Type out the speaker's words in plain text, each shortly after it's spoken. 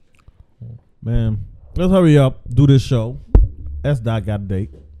Man, let's hurry up. Do this show. S-Dot got a date.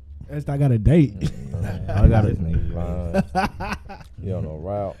 S-Dot got a date. I got it. You on no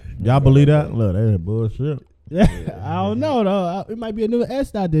route. Y'all believe that? Look, that bullshit. Yeah, I don't know though. It might be a new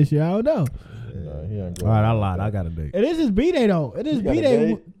S-Dot this year. I don't know. All right, I lied. I got a date. It is his B-Day though. It is You got a B-Day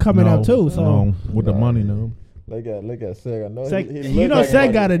date? coming up too. So no, with the money, no. Look at Seg. I know Seg, he you know like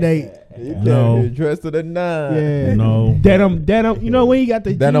Seg got a date. He No. dressed to the nine. Yeah. No. Denim. You know when you got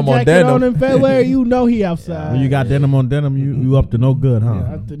the Denim jean on jacket on denim. in February, you know he outside. When you got denim on denim, you up to no good, huh?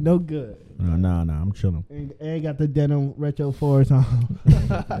 Yeah, up to no good. Nah, I'm chilling. And got the denim retro fours on.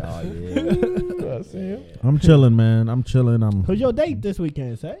 I see him. I'm chilling, man. I'm chilling. Who's your date this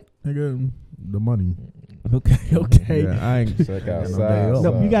weekend, Seg? Nigga, the money. Okay. Yeah, I ain't. Check outside.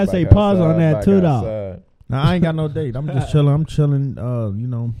 No, you gotta say pause on that too, though. Nah, I ain't got no date. I'm just chilling. I'm chilling. You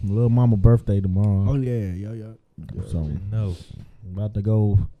know, little mama birthday tomorrow. Oh yeah, yo. So No. about to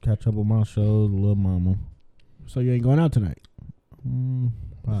go catch up with my shows, little mama. So you ain't going out tonight?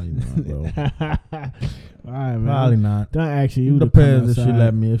 Probably not, bro. All right, man. Probably not. Don't ask you to come Depends if outside. she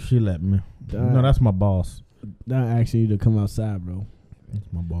let me. If she let me. No, that's my boss. Don't ask you to come outside, bro. That's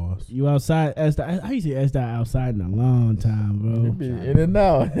my boss. You outside? I used to S-Dot outside in a long time, You bro. be in and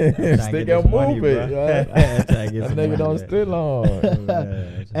out. Stick and move it. That nigga don't stay long.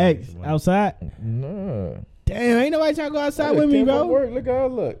 X outside? Nah. Damn, ain't nobody trying to go outside with me, bro. Work. Look how I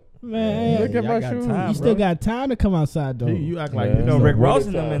look. Man, Look at my shoes. you still got time to come outside though. You act like Yeah. you You know know Rick What Ross is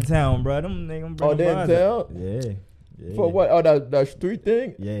and them that? in town, bro. Them niggas Oh, they in town? Yeah. For what? Oh, that street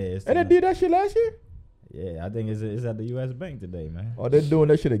thing? Yeah. It's And they did that shit last year? Yeah, I think it's at the U.S. Bank today, man. Oh, they doing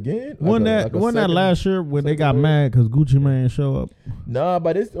that shit again? When Like that a when that second- last year when they got second mad because Gucci Mane show up. Nah,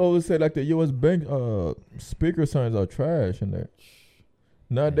 but it's always say like the U.S. Bank speaker signs are trash in there.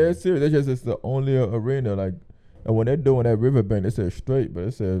 Not that serious. They just it's the only arena like. And when they're doing that Riverbank, they said straight, but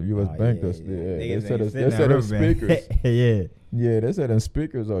it said U.S. Bank. They said them speakers. Yeah. Yeah, they said them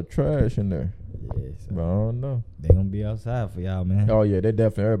speakers are trash in there. Yeah. So But I don't know. they gonna be outside for y'all, man. Oh yeah, they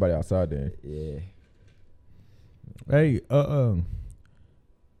definitely everybody outside there. Yeah. Hey,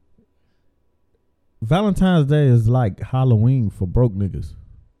 Valentine's Day is like Halloween for broke niggas.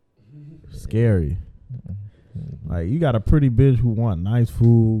 Scary. Like you got a pretty bitch who want nice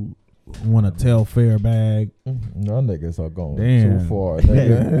food, want a Telfair bag. No niggas are going Damn. too far.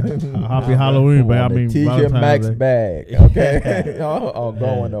 Nigga. Happy Halloween, but I mean TJ Valentine's Maxx Day. bag. Okay, I'm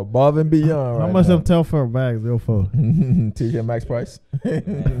going above and beyond. How right much now. them Telfair bags go for? TJ Maxx price?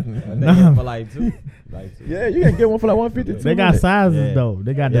 Nah. For like two. Yeah, you can get one for like 150. They got sizes Yeah. though.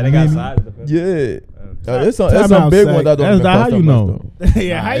 They got Yeah, the they got mini. size. Yeah. It's Time some out, big Sag. ones that don't That's even how cost you that know. much, though.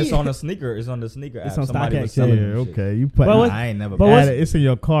 Yeah, how It's you? on the sneaker. It's on the sneaker It's app. on Somebody StockX, was selling Yeah, them shit. okay. You put. But what- I ain't never. but bought what's- it. It's in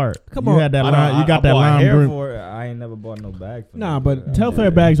your cart. Come you on. had that I line. You got I that bought line. hair brim. for it. I ain't never bought no bag for Nah, that. but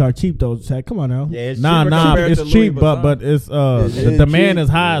Telfair bags are cheap though. Sag. Come on now. Yeah, it's Nah, cheaper compared to it's Louis cheap, Vuitton. but it's It the is demand cheap. is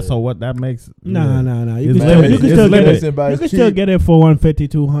high, Yeah. so what that makes. Nah. You It's can limited. It's still get limited. it. But You it's can still cheap. get it for 150,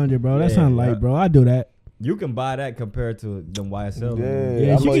 200, bro. That Yeah, sound light, yeah. bro. I do that. You can buy that compared to them YSL.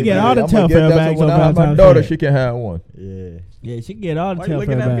 Yeah, I'ma she can get all the I'ma Telfair get that, so bags when on I have my Valentine's daughter, Day. she can have one. Yeah. Yeah, she can get all the Why you Telfair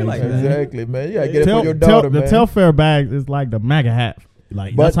looking at me bags. like man. that? Exactly, man. You gotta get it for your The daughter, man. Telfair bag is like the MAGA hat.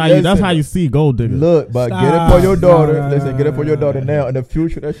 Like But that's listen, how you see gold diggers. Look, but get it Stop. for your daughter. Nah, Listen, get it for your nah, daughter nah. now. In the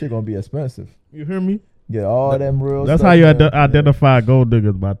future, that shit gonna be expensive. You hear me? Get all them real. That's stuff, how you man. identify gold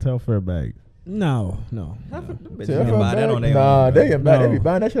diggers by Telfair bags. No. Bitch, Telfair you can buy that bag? on their Nah, own. they can buy. They No. be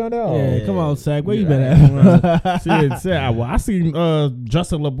buying that shit on their own. Yeah, come on, Sag. Where you Yeah, been at? I seen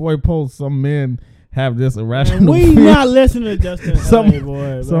Justin LeBoy post some men have this irrational We fear. not listening to Justin Some- LA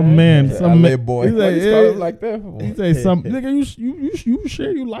boy, some man, Yeah, some LA man, boy. He Why say, you call it like that for? he say some nigga. You sure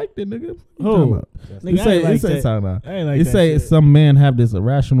you liked it, nigga? Who? He Nigga, I say ain't like he say that. something. I ain't like He that say shit. some men have this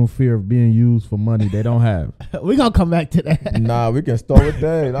irrational fear of being used for money they don't have. We gonna come back to that. Nah, we can start with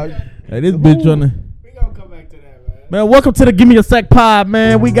that. Like, Hey, this bitch on the We gonna come back to that, man. man. Welcome to the Give Me a Sec pod,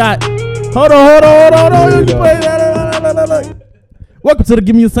 man. We got hold on. You play that. Welcome to the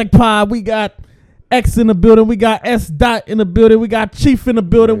Give Me a Sec pod. We got X in the building. We got S Dot in the building. We got Chief in the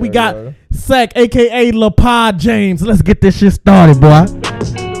building. We got Sec, aka LaPod James. Let's get this shit started, boy. I'm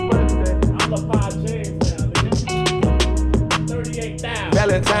LaPod James now, nigga. 38,000.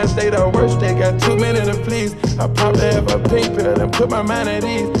 Valentine's Day the worst, they got too many to please. I probably have a pink pill and put my mind at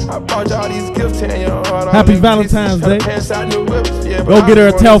ease. I bought y'all these gifts, tearing your heart all Happy in Valentine's pieces. Day. Her pants out, new whips, yeah, Go but get her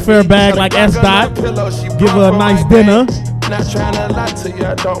a I Telfair wanna bag sleep. like Got S. a Dot. pillow, she Give bought her a for nice my dinner. baby. Not trying to lie to you,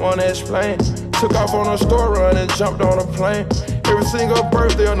 I don't wanna explain. Took off on a store run and jumped on a plane. Every single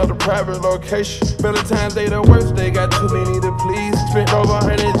birthday, another private location. Valentine's Day the worst, they got too many to please. Spent over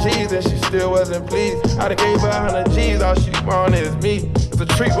 100 G's and she still wasn't pleased. I done gave her 100 G's, all she wanted is me. It's a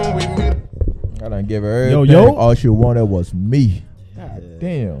treat when we meet. I done give her everything. Yo. All she wanted was me. God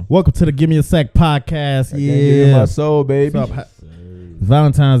Damn. Welcome to the Give Me a Sec podcast. I can't give you Yeah. my soul, baby. What's up?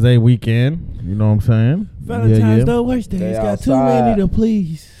 Valentine's Day weekend. You know what I'm saying? Valentine's the worst day. They It's got too outside. many to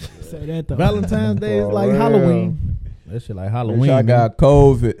please. Say that though. Valentine's Day is For like real. Halloween. That shit like Bitch, Halloween. I man. got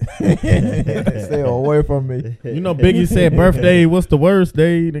COVID. Stay away from me. You know, Biggie said birthday, what's the worst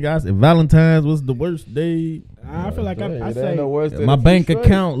day? The guy said Valentine's, what's the worst day? I feel like Hey, I it ain't say no worse than My if you bank straight.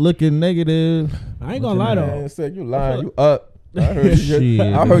 account looking negative. I ain't gonna lie though. Man, say you lying. You up. I heard you. Shit.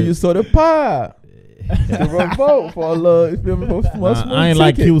 I heard you saw the pie. To vote for a little. You feel me? For a Nah, small I ain't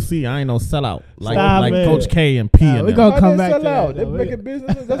like ticket. QC. I ain't no sellout. Like Stop like it. Coach K and P. Nah, and we them. gonna Why come they back sell to out? that, They though. making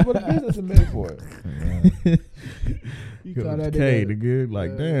business. That's what a business is made for. You call Coach that K, nigga- the good.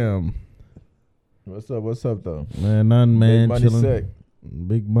 Like, damn. What's up though? Man, nothing, man. Big money Chilling. sec.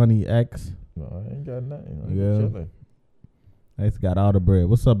 Big money X. No, I ain't got nothing. I'm Yeah. chilling. X got all the bread.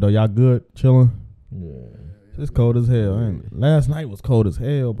 What's up, though? Y'all good? Chilling? Yeah. It's cold as hell. Ain't it? Last night was cold as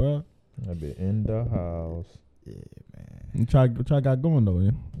hell, bro. I be in the house. Yeah, man. What y'all got going, though?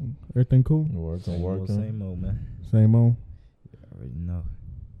 Yeah? Everything cool? Working. Same old, man. Same old? You already know.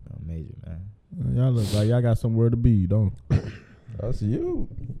 No major, man. Y'all look like y'all got somewhere to be, don't That's you.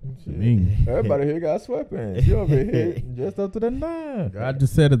 Shit. Me. Everybody here got sweatpants. You over here just up to the 9. I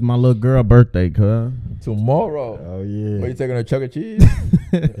just said it's my little girl birthday, cuz. Tomorrow. Oh, yeah. Where you taking a Chuck E. Cheese?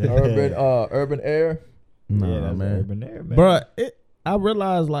 Urban Air. Nah, yeah, that's man. Urban Air, man. But I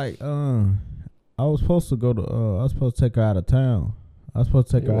realized like I was supposed to go to I was supposed to take her out of town. I was supposed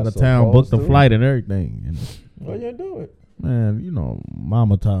to take You her out was of town, book the supposed to? flight and everything. And Why you didn't do it? man, you know,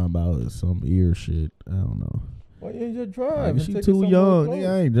 mama talking about some ear shit. I don't know. Why you ain't just drive? Like, and she take it too somewhere young. close? Nigga,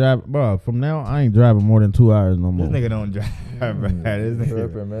 I ain't driving, bro. From now, I ain't driving more than 2 hours no more. This nigga don't drive, bro. This nigga.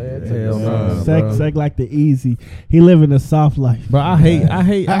 Tripping, man. Hell nah. Sec, sec like the easy. He living the soft life. Bro, I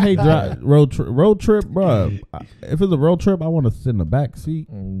hate road trip, bro. If it's a road trip, I want to sit in the back seat.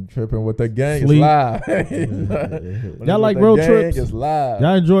 Tripping with the gang Sleep. is live. When Y'all it's like with the road gang, trips? It's live.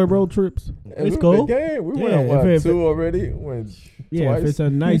 Y'all enjoy road trips? And It's we cool. with the gang. We went Yeah, on what, if 2 already. Went Yeah, if twice. it's a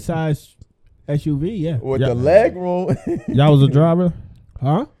nice size SUV, yeah. With Yeah. the leg room. Y'all was a driver?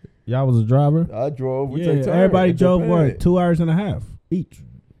 Huh? Y'all was a driver? I drove. We Yeah, took turns. everybody It drove depended. what, 2 hours and a half each.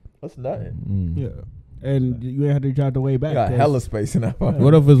 That's nothing. Mm. Yeah. And you had to drive the way back. You got 'cause- hella space in that.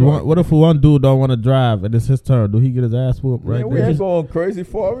 What if it's one? What if one dude don't want to drive and it's his turn? Do he get his ass whooped right Man, we there? ain't going crazy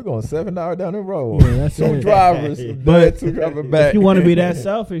far. We're going 7 hours down the road. Yeah, that's 2 it. drivers, but 2 driving back. If you want to be that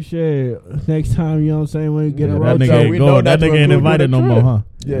selfish, shit, next time, you know what I'm saying, when you get Yeah, a that road nigga So trip, ain't we going. know That not to nigga ain't include invited the no more, trip. huh?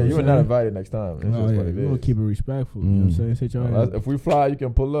 Yeah, You know you what were I'm not saying? invited next time. It's oh, just yeah, what it we're going to is. keep it respectful. You know what I'm saying? Sit your Well, ass. if we fly, you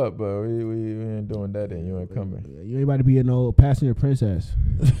can pull up, but we ain't doing that. Then you ain't coming. You ain't about to be a no passenger princess.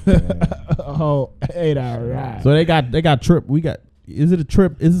 A whole 8-hour ride. So they got trip. We got. Is it a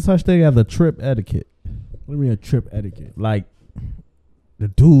trip? Is it such thing as a trip etiquette? What do you mean a trip etiquette? Like the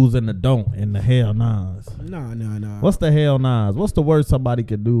do's and the don't and the hell no's. No. What's the hell no's? What's the worst somebody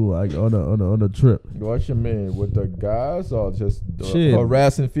could do like on a trip? What you mean with the guys or just Shit.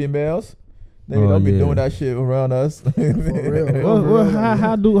 harassing females? They Oh, don't be yeah. doing that shit around us. What,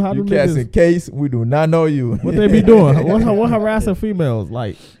 how do You cats in niggas? case we do not know you. What they be doing? What harassing females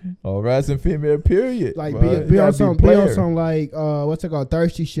like? Harassing female, period. Like Bruh. be You on gotta some player. like what's it called,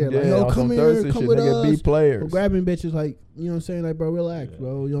 thirsty shit. Like Yeah, yo, on come some here, thirsty come shit. with Nigga, us. be players. Or grabbing bitches, like, you know what I'm saying, like, bro, relax,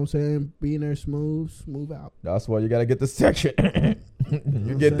 bro. You know what I'm saying, being there smooth out. That's why you gotta get the section. You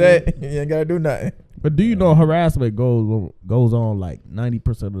what get I'm that, you ain't gotta do nothing. But do you know harassment goes on like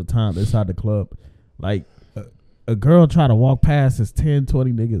 90% of the time inside the club? Like a girl try to walk past this 10,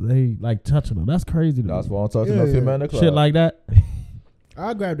 20 niggas, they like touching them. That's crazy to That's me. why I don't talk to no Yeah. female in the club. Shit like that.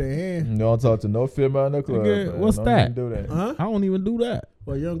 I'll grab their hand. You don't talk to no female in the club. Nigga, man. what's Don't that? even do that. Huh? I don't even do that.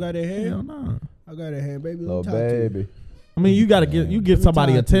 Well, you don't got their hand? Hell no. I got their hand, baby. Let Little me talk to you. baby. I mean, you gotta get Let me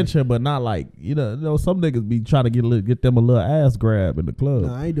somebody talk to you. attention, but not like you know some niggas be trying to get them a little ass grab in the club.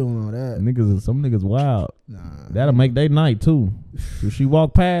 Nah, I ain't doing all that. Some niggas wild. Nah. That'll make their night too. If she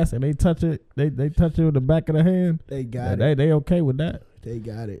walk past and they touch it, they touch it with the back of the hand. They got it. They okay with that. They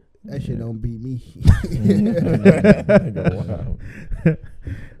got it. That shit don't beat me. Wow. Yeah.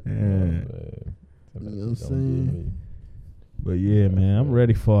 Man. You know what I'm Don't saying? get me. But yeah, man, I'm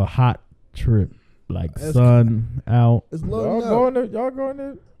ready for a hot trip, like That's sun out. It's Y'all loading up. going to? Y'all going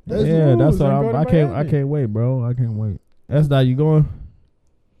to? That's Yeah, rules. that's what Ain't go to I can't Miami. wait, bro. I can't wait. That's that you going?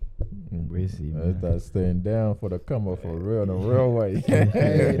 We'll see, That's man. that staying down for the come up for real, the real way.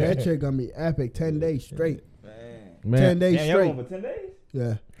 Hey, that shit gonna be epic. 10 days straight. Man, 10 days Damn, y'all straight. going for 10 days?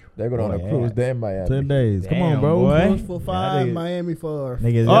 Yeah. They go on a Boy, cruise. yeah. They in Miami. 10 days. Come on, Damn, bro. boy. Cruise for 5, nigga- Miami for.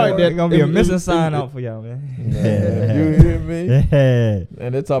 Niggas, All right, there's that- gonna be a if- missing if- sign if- out for y'all, man. Yeah, you hear me? Yeah.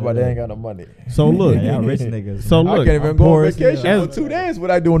 And they talk about they ain't got no money. So look, Yeah, y'all rich niggas. So I look, can't even I'm go poor on as vacation hell. for 2 days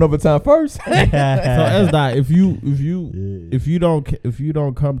without doing overtime first. so S-Dot, if you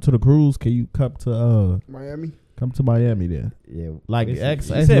don't come to the cruise, can you come to Miami then? Yeah, Like it's- X,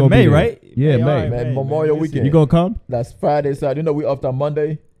 you X said gonna be May, there. right? Yeah, May. alright, Man, Memorial May. weekend. You gonna come? That's Friday, Saturday. You know we off on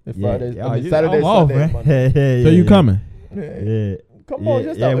Monday. It's Yeah, Friday. yeah, I mean, you- Saturday, I'm off, Sunday, man. Monday. So you coming? Yeah. Yeah. Come on, Yeah,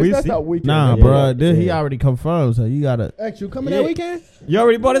 just yeah, that, we that's see. that weekend. Nah, Yeah, bro. Then he yeah. already confirmed, so you gotta. X, you coming Yeah. that weekend? You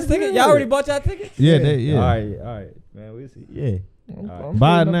already bought his ticket? Y'all already bought y'all tickets? Yeah, Yeah. yeah. All right, man. We see. Yeah. I'm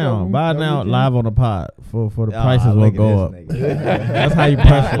Buy it pulling now. up that Buy it now weekend. live on the pod for the Ah, prices will look at go up. this nigga. That's how you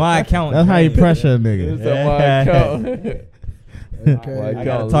pressure. My account. That's how you drained. pressure a nigga. It's on my account. Okay. My I gotta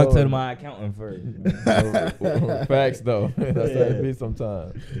account talk low. to my accountant first. Facts though. That's how it be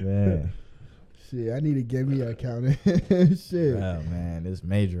sometimes. Man. Shit, I need to get me an accountant. Shit. Oh man, it's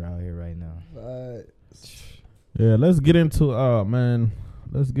major out here right now. Yeah, let's get into man.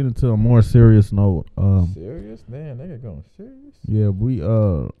 Let's get into a more serious note. Serious? Damn, they going serious? Yeah, we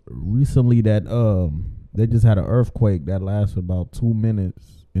recently that they just had an earthquake that lasted about 2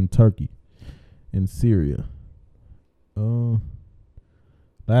 minutes in Turkey, in Syria.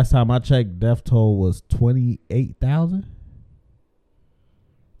 Last time I checked, death toll was 28,000.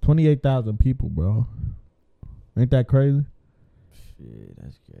 28,000 people, bro. Ain't that crazy? Shit,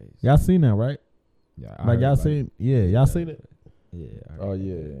 that's crazy. Y'all seen that, right? Yeah, Like y'all seen? Yeah, y'all seen it? Yeah. I heard Oh about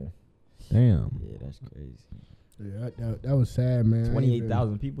yeah. that. Damn, Yeah, that's crazy. Yeah, that was sad, man. I ain't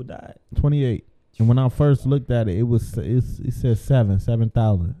 28,000 people died. 28. And when I first looked at it, it said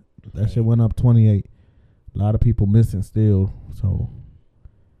 7,000. That shit went up 28. A lot of people missing still. So,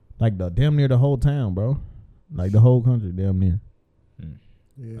 like the damn near the whole town, bro. Like the whole country, damn near.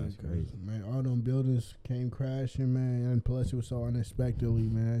 Yeah, That's crazy. man. All them buildings came crashing, man, and plus it was so unexpectedly,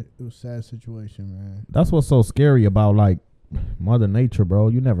 man. It was a sad situation, man. That's what's so scary about like Mother Nature, bro.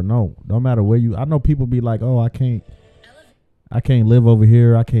 You never know. No matter where you. I know people be like, "Oh, I can't live over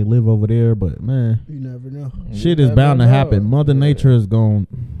here. I can't live over there." But man, You never know. shit is bound to happen. Mother Nature is gone.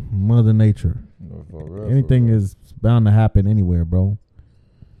 Mother Nature. No, for real, Anything for real. is bound to happen anywhere, bro.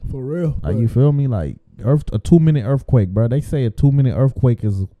 For real. Like you feel me? Like a 2-minute earthquake, bro. They say a 2-minute earthquake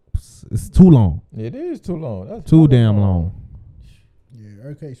is too long. It is too long. That's Too hella damn long. Yeah,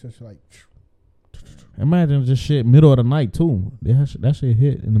 okay, so it's like, Imagine just shit middle of the night too. That shit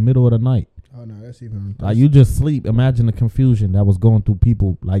hit in the middle of the night. oh no, that's even. Like you just sleep. Imagine the confusion that was going through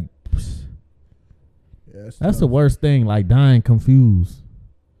people. Like Yeah, that's the worst thing. Like dying confused.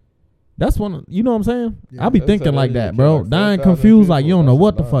 That's one. You know what I'm saying? Yeah, I be that's thinking how like they that, kill bro. like Dying 4,000 confused. Like you people. don't know That's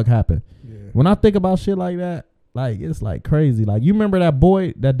what the a lot. fuck happened. Yeah. When I think about shit like that, like it's like crazy. Like you remember that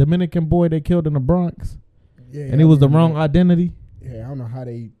boy, that Dominican boy they killed in the Bronx, Yeah, and it was the wrong I identity. Yeah, I don't know how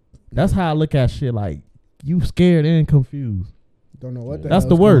they That's how I look at shit. Like you scared and confused. don't know what the That's the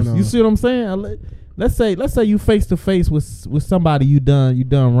hell's worst. going You on. see what I'm saying? Let's say you face to face with somebody you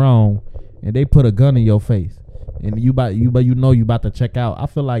done wrong, and they put a gun in your face, and you about to check out. I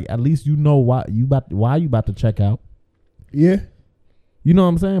feel like at least you know why you about to check out. Yeah, You know what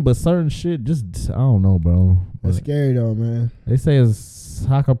I'm saying? But certain shit, just I don't know, bro. that's But scary though, man. they say a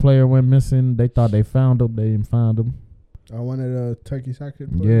soccer player went missing. They thought they found him. They didn't find him. One of the Turkey soccer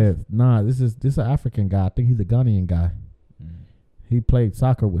Yeah, players. nah. This is an African guy. I think he's a Ghanaian guy. He played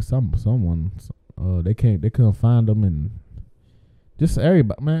soccer with someone. They couldn't find him, and just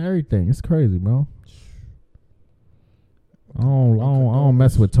everybody, man, everything. It's crazy, bro. I don't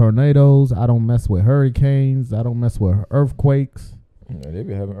mess with tornadoes. I don't mess with hurricanes. I don't mess with earthquakes. Yeah, they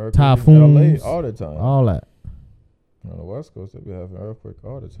be having earthquakes Typhoons, in LA all the time. All that. On the West Coast, they be having earthquake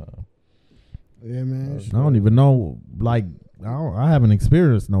all the time. Yeah, man. That's I don't even know. Like I haven't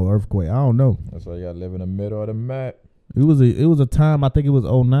experienced no earthquake. I don't know. That's why you gotta live in the middle of the map. It was a time. I think it was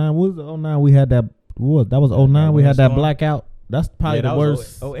 09. What was it 09? We had that. What that was 09. We had that windstorm? blackout. That's probably Yeah, the that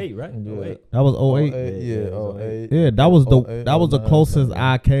worst. was 08, right? Yeah. 08. That was 08. Yeah, Yeah, it was 08. Yeah, that was the 08, that was the 09, closest something.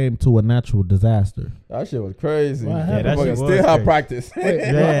 I came to a natural disaster. That shit was crazy. What Yeah, happened? that fucking shit was still have crazy. practice. Wait,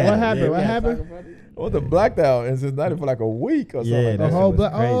 Yeah. what happened? Yeah, What we had happened? It was a blacked out in Cincinnati for like a week or something. Yeah, like The that that. whole shit was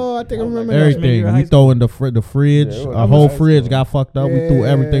black. crazy. Oh, I think I remember Freshman year Everything. of high We school. throw in the fridge. Yeah, it was A whole high fridge school. got fucked up. that. We threw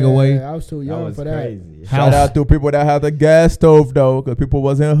everything away. I was too That young was for that. crazy. Shout out to people that have the gas stove though, because people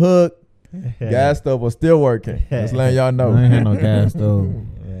wasn't hooked. Gas stove was still working. Just letting y'all know. I ain't had no gas though.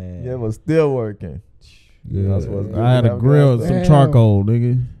 Man. Yeah, it was still working. Yeah. That's what's good I had to a have grill, gas some stove. charcoal,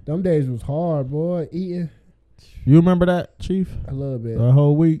 nigga. Them days was hard, boy. Eating. You remember that, Chief? A little bit. The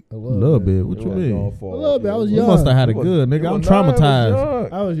whole week? A A little little bit. bit. What It you wasn't going mean? far. A little bit. I was You young. must have had it It was- good, nigga. it I'm was- nah, it was traumatized.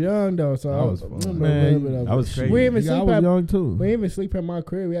 young. I was young though, so That I was was fun. remember a little Man, bit of that it. was crazy. We didn't even Nigga, I sleep was at young too. we didn't even sleep at my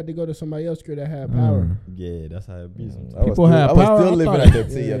crib. We had to go to somebody else's crib that had power. Mm. Yeah, that's how it be. I was People still- have I was power. still I living thought- at that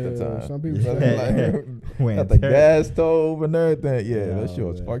T at the Yeah, time. some people Something say- like- When Got the Terry- gas stove and everything. Yeah, Yeah, that shit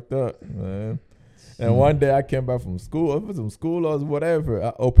was man. fucked up, man. And one day I came back from school, it was from school or whatever.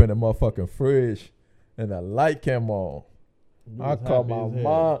 I opened the motherfucking fridge and the light came on. I called my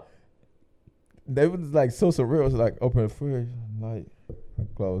mom. They was like so surreal. It was like open the fridge, light, I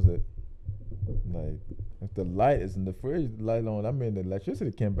close it. Like if the light is in the fridge, the light on. I mean the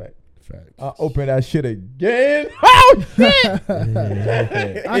electricity came back. Facts. I opened that shit again. Oh shit!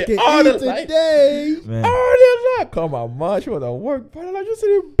 I can all eat the light. today. Man. Oh, the light. Call my mom. She was at work, but the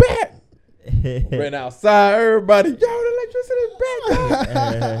electricity back. Ran outside, everybody. Yo, the electricity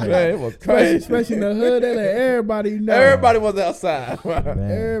back. Man, it was crazy. Especially in the hood, they let everybody know. Everybody was outside.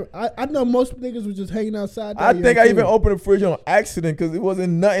 Man. I know most niggas was just hanging outside. I that think year, I even too. opened the fridge on accident because it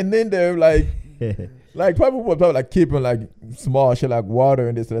wasn't nothing in there. Like probably like keeping like small shit like water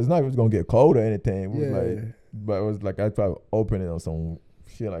and this. And it's not even gonna get cold or anything. It was Yeah. like, but it was like I probably opened it on some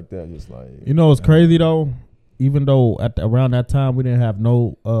shit like that. Just like You know what's crazy though? Even though around that time we didn't have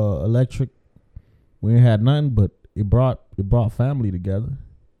no electric, we ain't had nothing, but it brought family together.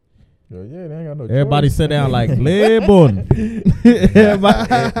 yeah, they ain't got no. Everybody choice. sit down like Lebon.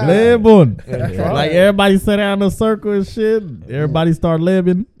 Everybody Lebon. Like everybody sat down in a circle and shit. Everybody start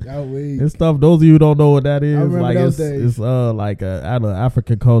living That week. and stuff. Those of you who don't know what that is, remember like those it's days. like out of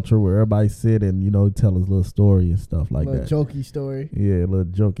African culture where everybody sit and tell his little story and stuff like Little that. jokey story. Yeah, a little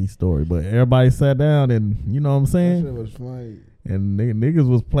jokey story. But everybody sat down and you know what I'm That saying? shit was funny. And niggas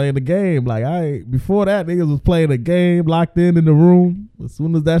was playing the game. Like before that, niggas was playing the game, locked in the room. As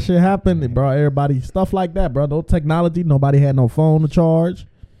soon as that shit happened, it brought everybody stuff like that, bro. No technology. Nobody had no phone to charge.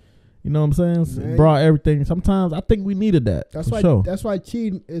 You know what I'm saying? So Man. it brought everything. Sometimes I think we needed that. That's for why. sure. That's why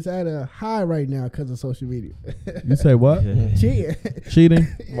cheating is at a high right now because of social media. You say what? Cheating. Cheating?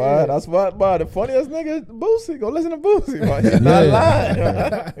 Boy, that's what. Boy, the funniest nigga is Boosie. Go listen to Boosie. Boy. He's not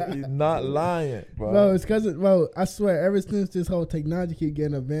lying. He's not lying, bro. Bro, it's because bro. I swear, ever since this whole technology keep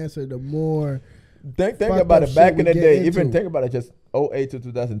getting advanced, the more Think fucked about up it. Back shit in we the get day, into. even think about it. Just 08 to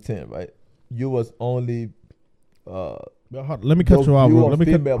 2010, right? You was only. Let me cut you off. Let me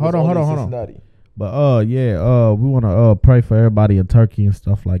cut, hold on. But we want to pray for everybody in Turkey and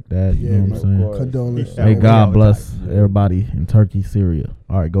stuff like that. You know what I'm saying? Condolences. May Yeah, God we bless all everybody in Turkey, Syria.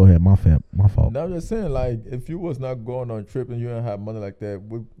 All right, go ahead. My fault. No, I'm just saying, like, if you was not going on a trip and you didn't have money like that,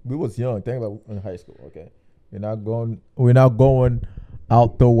 we was young. Think about in high school, okay? We're not going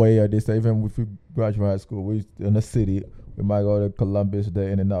out the way of this. Even if we graduate high school, we in the city. We might go to Columbus there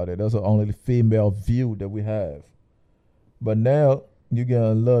in and out there. That's the only female view that we have. But now you get a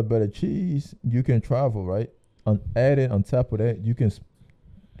little bit of cheese, you can travel, right? Adding on top of that, you can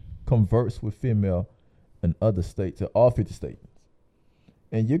converse with female in other states, all 50 states.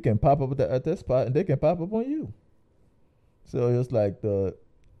 And you can pop up at that spot, and they can pop up on you. So it's like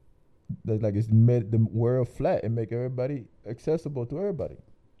it's made the world flat and make everybody accessible to everybody.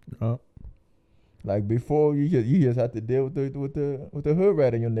 Like before, you just have to deal with the hood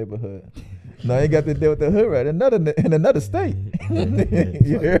rat in your neighborhood. Now you got to deal with the hood rat in another state.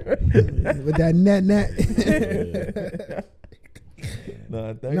 You hear? With that net.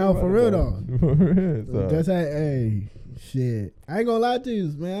 No, for real though. For real, so. That's hey, shit. I ain't gonna lie to you,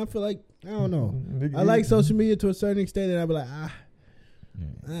 man. I feel like I don't know. I like social media to a certain extent, and I be like,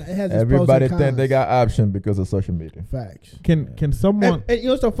 it has its Everybody pros and think they cons. got option because of social media. Facts. Can someone? And you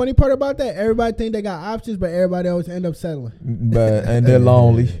know what's the funny part about that? Everybody think they got options, but everybody always end up settling. And they're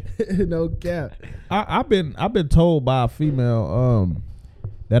lonely. No cap. I've been told by a female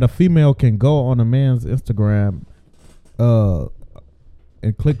that a female can go on a man's Instagram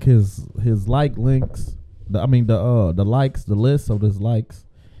and click his like links. The likes, the list of his likes,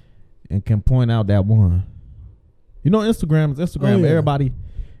 and can point out that one. You know, Instagram. Oh, yeah.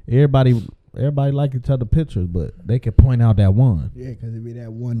 Everybody like each other pictures, but they can point out that one. Yeah, because it be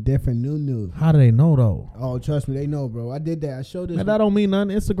that one different new. How do they know though? Oh, trust me, they know, bro. I did that. I showed this. Man, that don't mean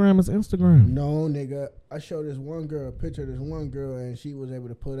nothing. Instagram is Instagram. No, nigga. I showed this one girl a picture of this one girl, and she was able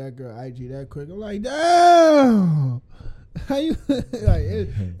to pull that girl IG that quick. I'm like, damn. How you?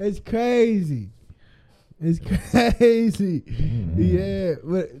 It's crazy. It's crazy. Yeah,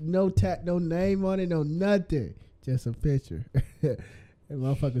 but no name on it, no nothing. Just a picture. And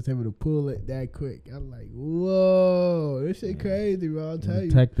motherfuckers able to pull it that quick. I'm like, whoa, this shit crazy, bro. I'll tell you.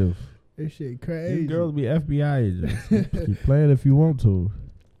 Detective. This shit crazy. These girls be FBI agents. Keep playing if you want to.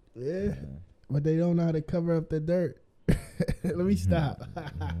 Yeah. but they don't know how to cover up the dirt. Let me stop.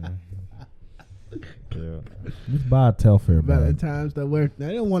 Yeah. Just buy a Telfair bag. Valentine's that work.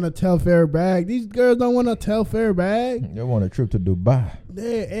 They don't want a Telfair bag. These girls don't want a Telfair bag. They want a trip to Dubai. Yeah,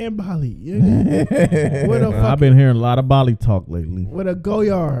 and Bali. Yeah. With a I've fucking, been hearing a lot of Bali talk lately. with a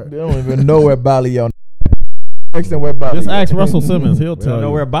Goyard. They don't even know where Bali on. Ask them where Bali. Just ask Russell Simmons. He'll We tell don't know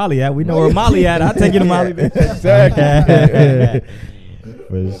you. where Bali at. We know where Molly at. I'll take you to Molly. Exactly.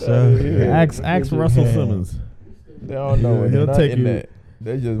 For sure. Ask Russell Simmons. They don't know. He'll He'll take take you- that.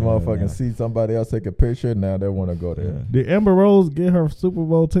 They just motherfucking see somebody else take a picture. Now they want to go there. Did Amber Rose get her Super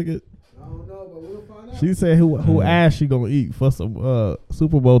Bowl ticket? I don't know, but we'll find out. She said who ass she gonna eat for some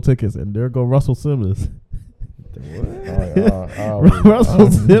Super Bowl tickets, and there go Russell Simmons.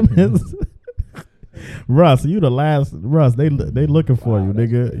 Russell Simmons. Russ, you the last. Russ, they looking for you,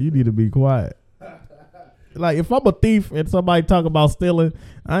 nigga. You need to be quiet. Like if I'm a thief and somebody talk about stealing,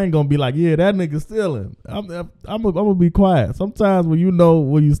 I ain't gonna be like, yeah, that nigga stealing. I'm gonna be quiet. Sometimes when you know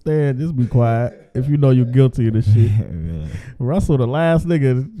where you stand, just be quiet. If you know you're guilty of this shit. Russell, the last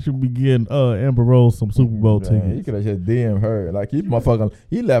nigga, should be getting Amber Rose some Super Bowl Man, he tickets. could have just DM her. Like he motherfucking,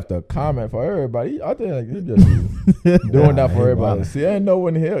 he left a comment for everybody. I think like, he just doing that for everybody. See, I ain't know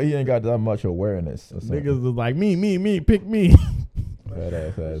when hell he ain't got that much awareness. Or something. Niggas is like me, pick me. Fat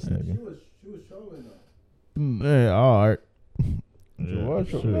ass nigga. She was trolling though. Yeah, all right.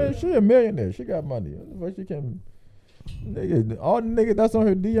 Man, she a millionaire. She got money. But she can, nigga, all the niggas that's on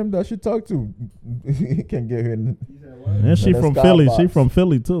her DM that she talk to can get her. And she In the from sky Philly. box. She from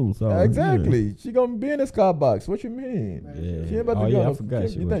Philly too. So Exactly. She gonna be in the skybox. What you mean? Yeah. She ain't about to Oh, be yeah, on I the. forgot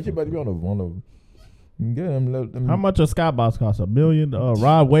she You was think she from about to be on the one of? Get them. Let them yeah. How much a skybox cost? $1 million.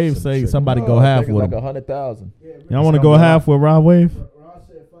 Rod Wave some say shit. somebody No, go I half think it's with like him. 100,000. Y'all want to go half with Rod Wave? Ross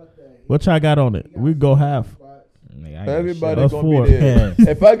said, fuck that. What y'all got on it? We go half. Nigga, I ain't Everybody Us gonna four. be there.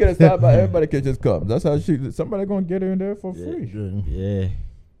 If I get a stop by, everybody can just come. That's how somebody gonna get her in there for free. Yeah.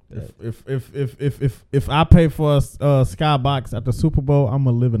 If I pay for a skybox at the Super Bowl, I'm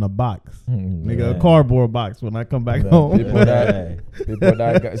gonna live in a box, nigga, Yeah. a cardboard box when I come back Yeah, home. people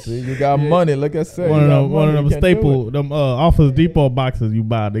that got, see, you got money. Look at say one of them you can't do staple, it. them Office Depot boxes you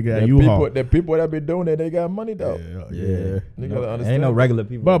buy. They got The U-Haul. people that be doing it, they got money though. Yeah. You gotta understand. Ain't no regular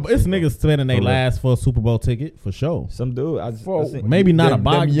people. But it's niggas spending they For real. last for a Super Bowl ticket for sure. Some dude. For- Maybe not a them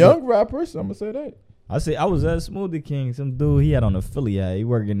box. young rappers, I'm gonna say that. I was at Smoothie King. Some dude he had on a Philly hat. He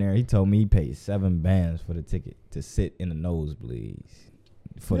working there. He told me he paid $7 for the ticket to sit in the nosebleeds.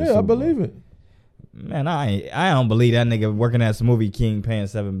 For the Yeah, I Super Bowl. believe it. Man, I don't believe that nigga working at Smoothie King paying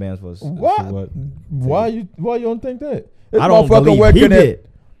 $7 for a What? Why you don't think that? This I don't motherfucker believe he working at did.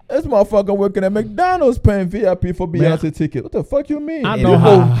 This motherfucker working at McDonald's paying VIP for Beyonce ticket. What the fuck you mean? I People- know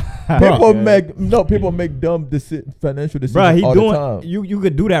how. People make dumb financial decisions Bro, he all the time. doing you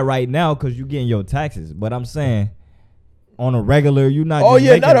could do that right now because you getting your taxes. But I'm saying on a regular, you not. Oh just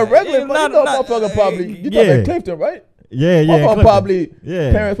yeah, making not a it- regular. Yeah, But motherfucker probably. You yeah. talking about Clifton, right? Yeah, Motherfucker Clifton. probably.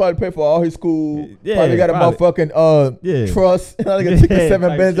 Yeah. Parents probably pay for all his school. Yeah, probably got a probably. motherfucking Yeah. trust. Like a ticket Yeah, 7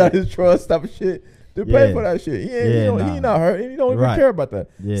 type bands out shit. his trust type of shit. To pay Yeah. for that shit. Yeah, He not hurt. He don't even Right. care about that.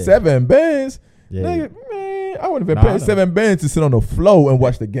 Yeah. 7 bands. Yeah. Nigga, man, I would have been Nah, I paying know. 7 bands to sit on the floor and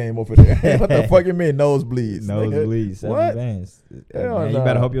watch the game over there. What the fuck you mean nosebleeds? nigga? Nosebleed, What? $7. Hell Man, you nah.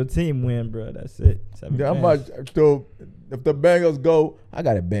 better hope your team win, bro. That's it. $7. Yeah, how much? So if the Bengals go, I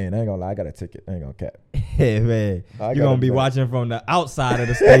got a band. I ain't gonna lie, I got a ticket. I ain't gonna cap. Yeah, man. I You're got gonna a be band. watching from the outside of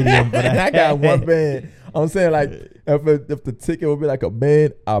the stadium for that. And I got one band. I'm saying like if the ticket would be like a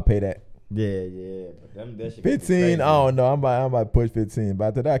band, I'll pay that. Yeah. But that shit 15, I don't know. I might push 15, but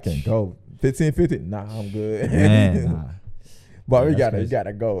after that I can't go. 15, 50, nah, I'm good. Man, nah. But Yeah, you that's crazy.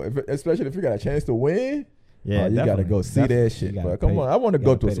 gotta go. Especially if you got a chance to win. Yeah, You gotta go see that shit, bro. Come on, I want to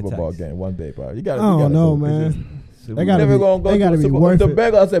go to a Super Bowl game one day, bro. You gotta. I you don't gotta know, go. It's man. just- They gotta never be- gonna go they to gotta a be Super Bowl. worth If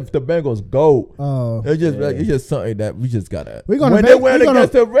it. the Bengals go, Oh, it's just Yeah. like it's just something that we just gotta. We gonna when make- they went we gonna-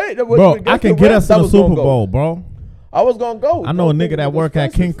 against the Raiders, Bro, I can get us in the Super Bowl, bro. I was gonna go. I know a Don't nigga think that it was work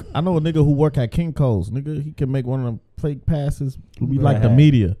at King. expensive. I know a nigga who work at Kinko's. Nigga, he can make one of them fake passes. We like the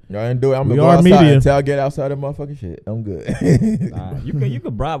media. I ain't do it. I'm We gonna go are outside media. until I get outside of motherfucking shit. I'm good. Nah, you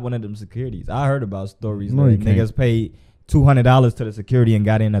could bribe one of them securities. I heard about stories No, that you can't. niggas paid $200 to the security and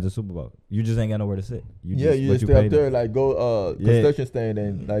got in at the Super Bowl. You just ain't got nowhere to sit. You but just stay up paid there, them. like go Yeah. concession stand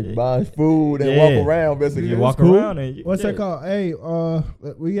and like Yeah. buy food and Yeah. walk around basically. You walk cool. around and what's yeah. that called? Hey,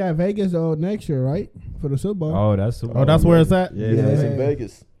 we got Vegas next year, right? For the Super Bowl. Oh, that's Super Oh, that's Bowl. where it's at. Yeah, Yeah, it's Yeah. in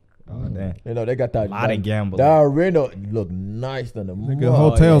Vegas. Oh, damn. You know they got that. A lot of gambling. The arena look nice than the Nigga, mother-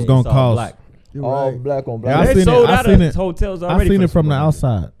 hotel's yeah, gonna it's all cost. black. You're all right. black on Yeah, I black. They seen it. sold I out seen of it. hotels I already. seen for it from the Super Bowl.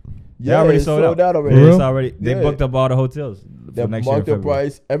 outside. They already it's sold out. already. For real? It's already. They Yeah. booked up all the hotels. The next year in market February.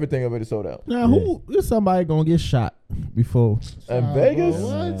 price, everything already sold out. Now, who is somebody gonna get shot before? In Vegas?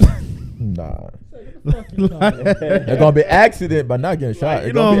 What? Nah. Like, It's gonna be accident, but not getting shot. you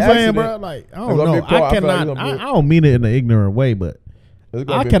It's know gonna what be I'm saying, accident. bro? Like, I It's don't gonna know. be car- I I feel like cannot. it's gonna be- I don't mean it in an ignorant way, but It's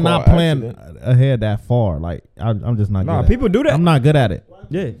gonna I be a cannot car plan accident. ahead that far. Like, I'm just not. Nah, good people do at it. that. I'm not good at it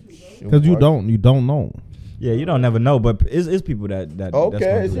Yeah. because you don't know. Yeah, you don't never know, but it's people that that's Okay,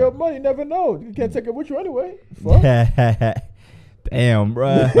 gonna it's do your that. money. You never know. You can't take it with you anyway. Fuck. Damn,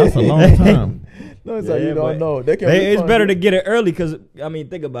 bro. That's a long time. No, it's like Yeah, you don't but know. They can. It's refund better you. to get it early because, I mean,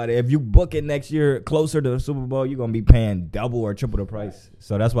 think about it. If you book it next year closer to the Super Bowl, you're going to be paying double or triple the price.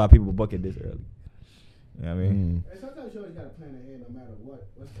 So that's why people book it this early. You know what I mean? Mm. Sometimes you always gotta plan ahead, no matter what's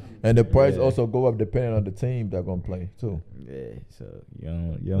coming. And the price Yeah. also go up depending on the team that's gonna play too. Yeah, so you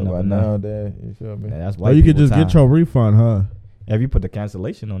don't Right never know. now, there, you feel me? Yeah, that's Or why you could just get your refund, huh? If you put the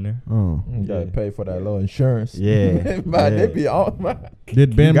cancellation on there. Oh. You gotta Yeah. pay for that low insurance. Yeah. Man, they Yeah. be all man. Did You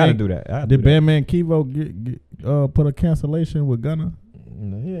gotta Bandman do that. I Did do that. Bandman Kivo get put a cancellation with Gunna?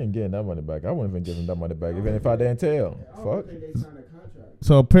 No, he ain't getting that money back. I wouldn't even give him that money back, even if I didn't tell. Fuck.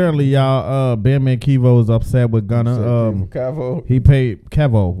 So apparently, y'all, Bandman Kivo is upset with Gunna. Cavo. He paid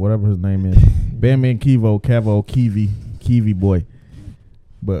Cavo, whatever his name is. Bandman Kivo, Kiwi boy.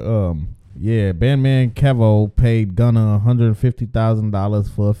 But yeah, Bandman Cavo paid Gunna $150,000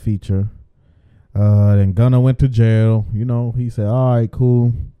 for a feature. Then Gunna went to jail. You know, he said, "All right,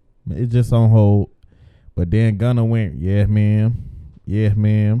 cool, it's just on hold." But then Gunna went, "Yeah, ma'am.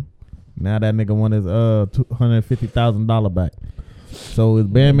 Now that nigga want his $250,000 back. So is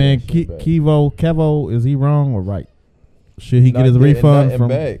Bandman that shit back. Kevo, is he wrong or right? Should he Not get his getting refund nothing from?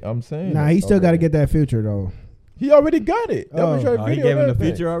 back. I'm saying. Nah, that he still got to already. get that future though. He already got it. That was your Oh, video he gave him the and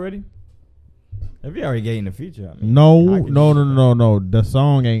everything. feature already? If he already gave him the feature, I mean, No. I can- No. The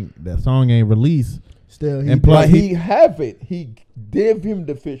song ain't released. Still, And plus But he- he have it. He gave him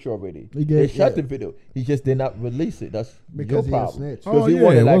the fish already. He They gave- shot yeah. the video. He just did not release it. That's Because your he a problem. snitch. Because Oh, he yeah,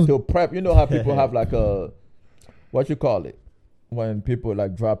 wanted it like was- to prep. You know how people have like a what you call it when people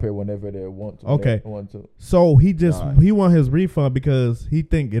like drop it whenever they want to. Okay. They want to. So he just Right. he want his refund because he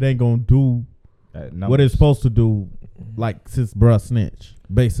think it ain't gonna do numbers. what it's supposed to do, like since bruh snitch,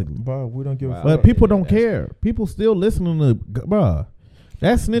 basically. But we don't give Wow. a But fuck. people Yeah, don't that's- care. People still listening to bruh.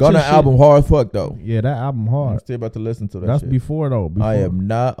 That snitching Gunna shit. album hard fuck though. Yeah, that album I'm hard. still about to listen to that. That's shit. before though. Before. I am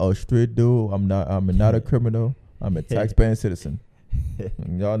not a street dude. I'm not a criminal. I'm a taxpaying citizen.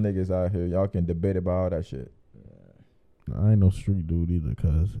 And y'all niggas out here, y'all can debate about all that shit. I ain't no street dude either,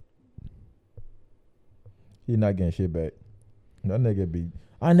 cause He not getting shit back. That nigga be.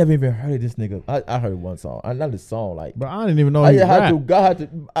 I never even heard of this nigga. I heard one song. I not the song. Like but I didn't even know I he just had to. rap. God had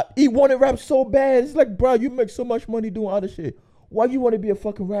to. He wanted rap so bad. It's like, bro, you make so much money doing other shit. Why you want to be a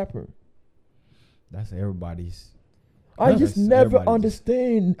fucking rapper? That's everybody's. I Yeah, just that's never everybody's.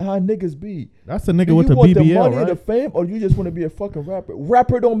 understand how niggas be. That's a nigga Do with you the want the BBL, money right? and the fame, or you just want to be a fucking rapper?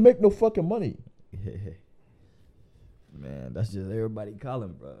 Rapper don't make no fucking money. Man, that's just everybody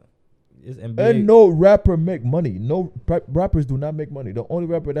calling, bro. It's NBA. And no rapper make money. No rappers do not make money. The only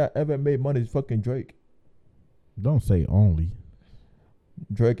rapper that ever made money is fucking Drake. Don't say only.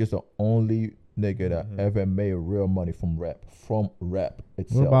 Drake is the only nigga that Mhm. ever made real money from rap. From rap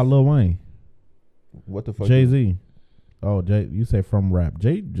itself. What about Lil Wayne? What the fuck? Jay Z. Oh, Jay, you say from rap.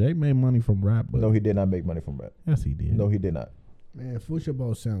 Jay made money from rap, but No, he did not make money from rap. yes, he did. No, he did not. Man, Future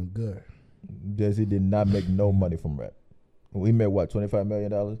Bowl sound good. Jay-Z did not make no money from rap. We made what, $25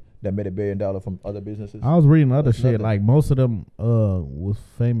 million? That made $1 billion from other businesses. I was reading other That's shit. nothing. Like most of them was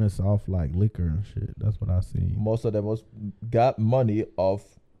famous off like liquor and shit. That's what I seen. Most of them got money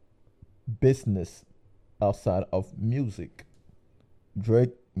off business outside of music.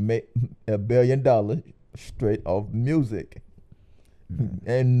 Drake made $1 billion straight off music.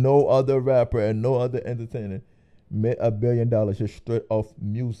 And no other rapper and no other entertainer made $1 billion just straight off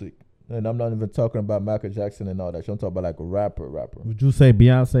music. And I'm not even talking about Michael Jackson and all that. I'm talking about like a rapper. Would you say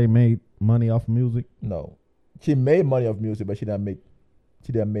Beyonce made money off music? No. She made money off music, but she didn't make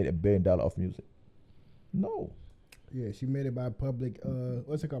 $1 billion off music. No. Yeah, she made it by public.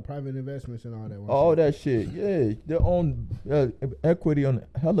 What's it called? Private investments and all that. All that shit. Yeah. They own equity on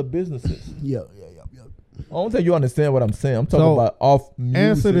hella businesses. Yeah. I don't think you understand what I'm saying. I'm talking So, about off music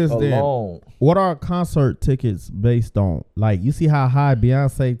answer this then. alone. What are concert tickets based on? Like you see how high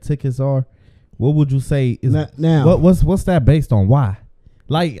Beyonce tickets are. What would you say is Now, what's that based on? Why?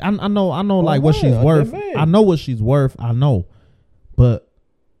 Like I know like what why? she's I worth. demand. I know what she's worth. I know, but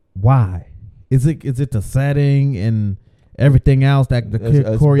why? Is it the setting and everything else that the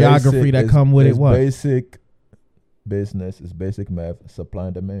It's choreography basic- that it's- come with it? it's What? Basic business is basic math, supply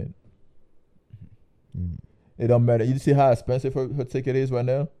and demand. Mm. It don't matter. You see how expensive her ticket is right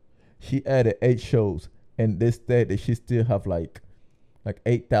now? She added 8 shows, and they said that she still have like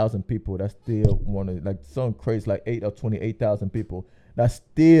 8,000 people that still want to, like something crazy, like 8 or 28,000 people that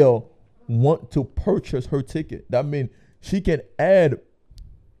still want to purchase her ticket. That means she can add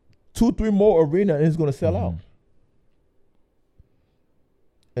 2-3 more arena and it's going to sell out.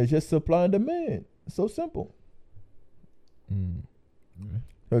 It's just supply and demand. It's so simple.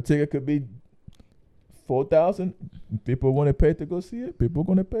 Her ticket could be 4,000. People want to pay to go see it. People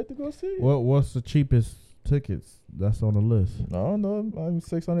going to pay to go see it. What's the cheapest tickets that's on the list? I don't know, like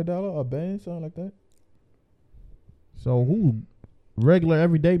 $600 a band, something like that. So who regular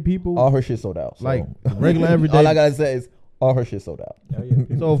everyday people? All her shit sold out. So. Like regular everyday. All I gotta say is all her shit sold out.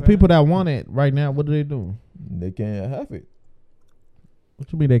 So if people that want it right now, what do they do? They can't have it.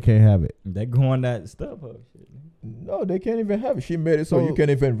 What you mean they can't have it? They go on that StubHub shit. No, they can't even have it. She made it so So- you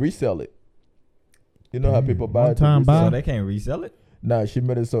can't even resell it. You know how people buy One it. time buy? So they can't resell it? Nah, she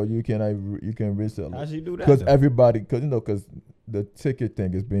made it so you can resell How it. she do that? Because though? everybody, because the ticket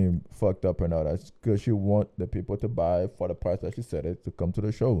thing is being fucked up and all that. Because she want the people to buy it for the price that she said it to come to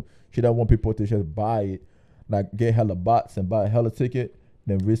the show. She don't want people to just buy it, like get hella bots and buy a hella ticket,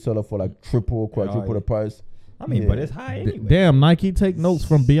 then resell it for like triple, quadruple yeah. the price. I mean, Yeah. but it's high anyway. Damn, Nike take notes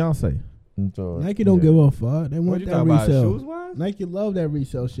from Beyonce. And so, Nike don't yeah. give a fuck. They What want you that talking about, resale. shoes wise? Nike love that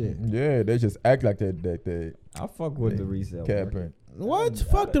resale shit. Yeah, they just act like they I fuck with the resale. capping. What?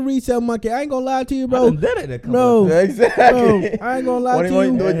 Fuck the resale monkey. I ain't gonna lie to you, Bro, bro. I done did it a couple No. of times. Exactly. Bro, I ain't gonna lie What to do you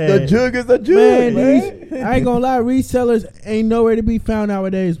you. want? The jug is a jug, Man, man. I ain't gonna lie, resellers ain't nowhere to be found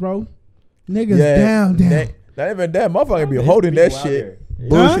nowadays, bro. Niggas down. Not even that. Motherfucker be There's holding that people out shit. there.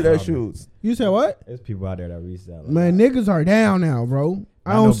 Bullshit Huh? that shoes. You said what? There's people out there that resell. Man, niggas are down now, bro.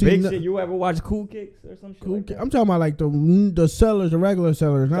 I don't see big no- shit. You ever watch Cool Kicks or some shit? Cool like Ki- that? I'm talking about like the sellers, the regular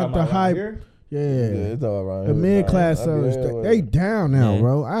sellers, not Talking the about around high. here? Yeah. It's all right. The mid class I be sellers, there they down now, Yeah.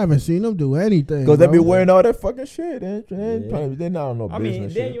 bro. I haven't seen them do anything. Because they be bro. wearing all that fucking shit. They Yeah. they not on no I mean,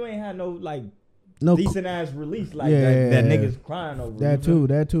 business then shit. you ain't had no like no decent ass release like Yeah. that niggas crying over. that you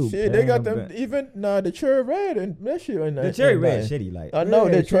feel too. Shit, they got Damn, them but- even the cherry red and that shit. Ain't The cherry ain't red nice. shitty like. I know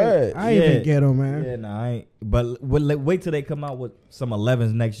Yeah, they shit. trash. I ain't even Yeah. get them, man. Yeah, nah, I ain't. But wait till they come out with some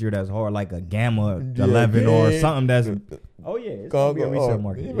 11s next year that's hard, like a Gamma 11 or something that's. Oh yeah, it's gonna be a resale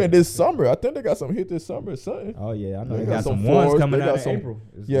market. Even yeah. this summer, I think they got some hit this summer or something. Oh yeah, I know They they got got some some ones fours, coming they out got in some- April.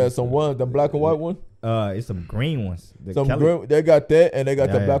 It's Yeah, good. some one, the black and white one. It's some green ones. The Some Kelly- green, they got that, and they got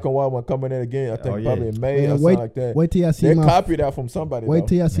Yeah, the yeah. black and white one coming in again. I think Oh, yeah. probably in May Man, or something like that. Wait till y'all see They my copied that from somebody. wait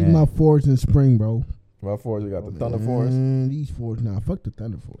till y'all see Man. my Fords in spring, bro. My Fords, they got the Thunder Force. These Fords, nah, fuck the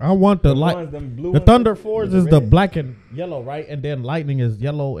Thunder Fords. I want the The light. ones, them blue The ones Thunder with Force the is the red. black and yellow, right? And then Lightning is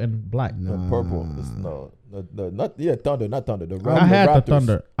yellow and black. The purple. Thunder, not Thunder. The I had Raptors. the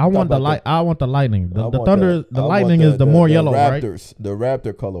Thunder. I want the about light. I want the Lightning. I The want Thunder. The I want Lightning is the more yellow, right? Raptors, the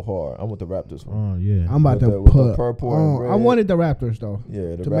Raptor color hard. I want the Raptors one. Oh yeah. I'm about With to with put. purple and I red. wanted the Raptors though.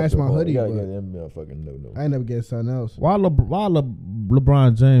 Yeah, the to match Raptor my hard. hoodie, You gotta but- get them motherfucking no. I ain't never get something else. Why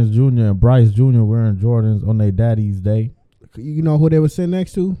LeBron James Jr. and Bryce Jr. wearing Jordans on their daddy's day? You know who they were sitting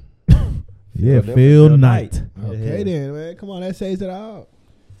next to? Yeah, them Phil Phil Knight. Okay Yeah. then, man. Come on, that says it all.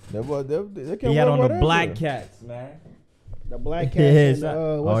 They can't He had wear on the whatever. Black Cats, man. The black Yes, cats.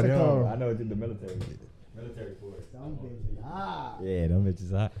 What's it called? I know it's in the military. Military force. Yeah, them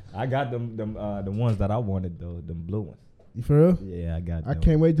bitches hot. I got them the ones that I wanted though, them blue ones. You for real? Yeah, I got them. I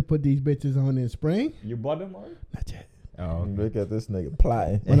can't wait to put these bitches on in spring. You bought them already? Not yet. Oh, Look at this nigga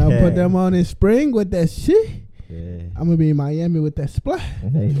plotting. When I put them on in spring with that shit, yeah. I'm gonna be in Miami with that splat.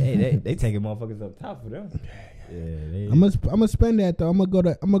 They taking motherfuckers up top for them. Yeah, I'm gonna spend that though. I'm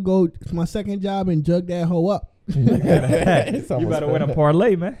gonna go. It's my second job and jug that hoe up. you better win a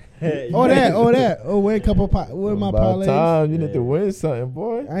parlay, man. Oh that. Oh, win a couple. Win my About parlays. time you need to win something,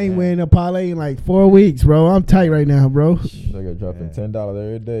 boy. I ain't winning a parlay in like 4 weeks, bro. I'm tight right now, bro. Nigga dropping $10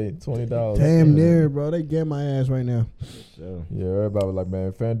 every day, $20. Damn near, bro. They get my ass right now. So, Yeah, everybody was like,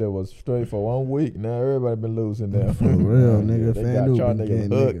 man, FanDuel was straight for 1 week. Now everybody been losing now. For real, Yeah, nigga. they got FanDuel y'all been niggas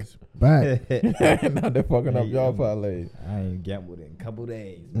getting hooked. niggas back. Now they're fucking up Hey, y'all I'm- parlays. I ain't gambled in a couple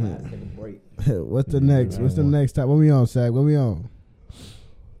days. Man. I take a break. What's the next? What's the next time? What we on, Sack? What we on?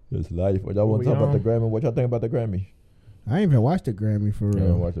 It's life. What y'all want we to talk about on? the Grammy? What y'all think about the Grammy? I ain't even watched the Grammy for I ain't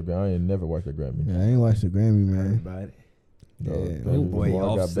real. watched the Grammy. I ain't never watched the Grammy. Yeah, I ain't watched the Grammy, man. Everybody. No, Yeah. that Oh, Boy, one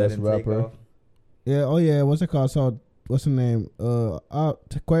got Offset best and rapper. Takeoff. Yeah. Oh yeah. What's it called? So what's the name?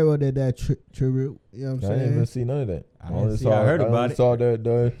 Quavo did that tribute. You know what I I'm didn't even saying? see none of that. I didn't see. I heard only about it. saw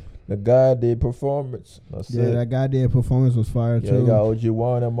the guy did performance. That's Yeah, it. that goddamn performance was fire Yeah, you too. got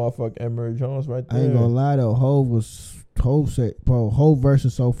OG1 and motherfucking Emery Jones right I there. ain't gonna lie though, Hov was whole verse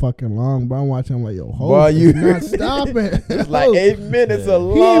is so fucking long, bro. I'm watching. I'm like, yo, Boy, Hov you- is not stopping. It's like 8 minutes Yeah.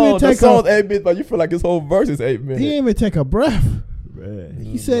 long. The take song's 8 minutes, but you feel like his whole verse is 8 minutes. He didn't even take a breath. Man.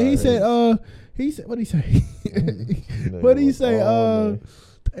 He said, what did he say? What did he say?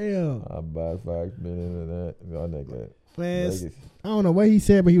 Damn, I buy 5 minutes of that. Y'all nigga. man. Vegas. I don't know what he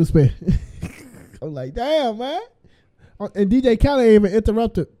said, but he was spit. I'm like, damn, man. And DJ Khaled ain't even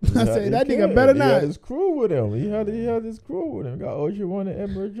interrupted. I said, that nigga better He not. had his crew with him. He had his crew with him. Got Ocean One and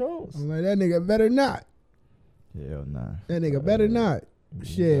Edward Jones. I'm like, that nigga better not. Hell nah. That nigga better not.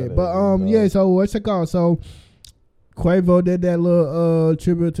 Shit. Yeah, But yeah, so what's it called? So Quavo did that little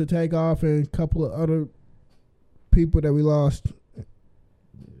tribute to Takeoff and a couple of other people that we lost.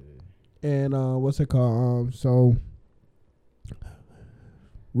 And what's it called? So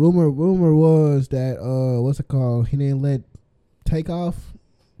rumor was that what's it called? He didn't let Takeoff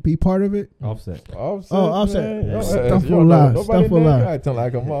be part of it. Offset. Offset. Offset. Man. Stuff Yo, will lie. nobody Stuff will named lie. you acting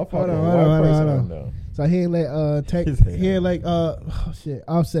like a motherfucker. Hold on, White hold on, person hold on. right now. So he ain't let His he head. ain't let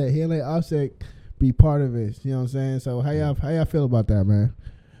Offset. He ain't let Offset be part of it. You know what I'm saying? So how y'all feel about that, man?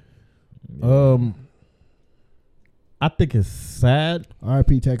 I think it's sad.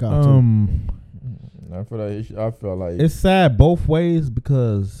 R.I.P. Takeoff too. I feel like It's sad both ways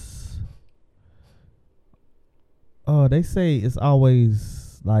because they say it's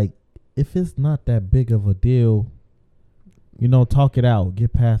always like if it's not that big of a deal, talk it out,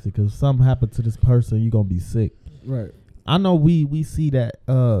 get past it. Because if something happened to this person, you're gonna be sick. Right. I know we see that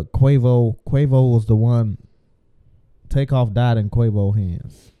Quavo was the one. Takeoff died in Quavo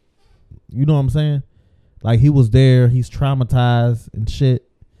hands. You know what I'm saying? Like he was there, he's traumatized and shit.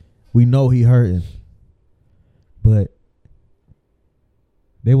 We know he hurting. But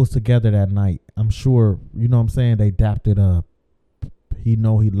they was together that night. I'm sure, you know what I'm saying, they dapped it up. He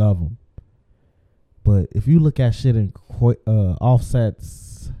know he love him. But if you look at shit in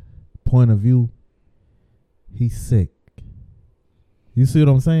Offset's point of view, he's sick. You see what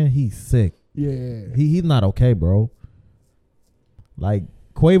I'm saying? He's sick. Yeah. He's not okay, bro. Like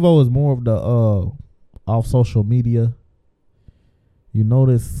Quavo is more of the off social media. You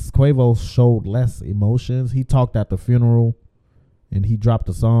notice Quavo showed less emotions. He talked at the funeral and he dropped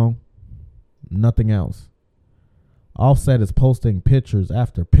a song. Nothing else. Offset is posting pictures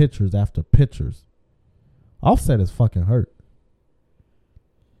after pictures after pictures. Offset is fucking hurt.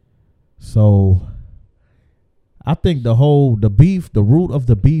 So I think the root of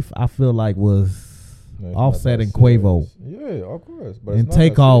the beef, I feel like was it's Offset not and that Quavo. serious. Yeah, of course. But And it's not that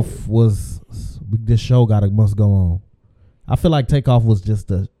Takeoff serious. was this show must go on. I feel like Takeoff was just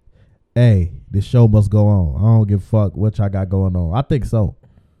this show must go on. I don't give a fuck what y'all got going on. I think so.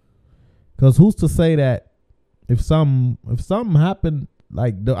 Cause who's to say that if something happened,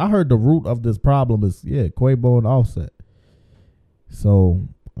 like I heard the root of this problem is Quavo and Offset. So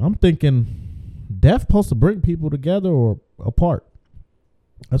I'm thinking death supposed to bring people together or apart.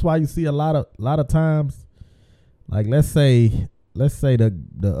 That's why you see a lot of times, like let's say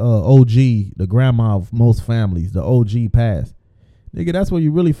the OG, the grandma of most families, the OG passed. Nigga, that's where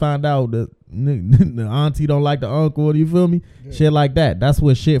you really find out that the auntie don't like the uncle. You feel me? Yeah. Shit like that. That's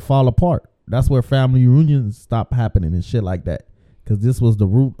where shit fall apart. That's where family reunions stop happening and shit like that. Cause this was the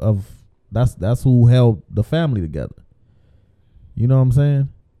root of that's who held the family together. You know what I'm saying?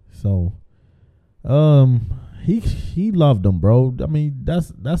 So, he loved them, bro. I mean,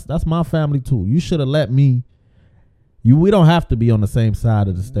 that's my family too. You should have let me. We don't have to be on the same side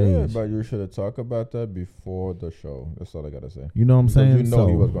of the Yeah, stage. but you should have talked about that before the show. That's all I gotta say. You know what I'm Because saying? you know So,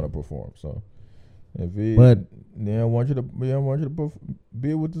 he was gonna perform. So if he, But they don't want you to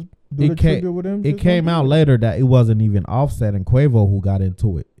be with this, do It the ca- tribute with him. it just came don't out do it. later that it wasn't even Offset and Quavo who got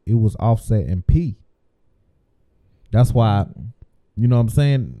into it. It was Offset and P. That's why, you know what I'm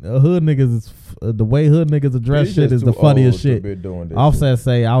saying? Hood niggas is the way hood niggas address He's shit just is the too funniest old to shit. be doing this Offset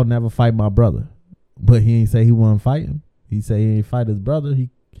say, "I'll never fight my brother," but he ain't say he wasn't fighting. He say he ain't fight his brother.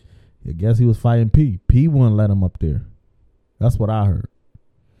 I guess he was fighting P. P wouldn't let him up there. That's what I heard.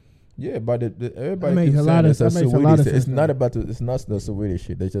 Yeah, but everybody makes keeps a saying lot of- it's a that makes a Saweetie lot of shit. sense, It's not about it's not the Saweetie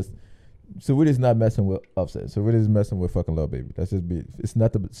shit. They just Saweetie's not messing with Offset. Saweetie's messing with fucking Lil Baby. That's just be. It's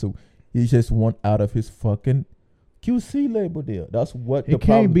not the so he just want out of his fucking QC label deal. That's what the It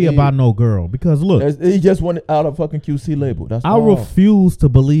problem can't be is. about no girl because look, He just wanted out of fucking QC label. That's I all. refuse to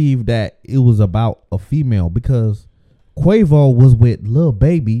believe that it was about a female because Quavo was with Lil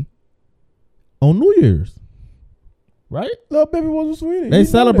Baby on New Year's, right? Lil Baby was a sweetie. They You know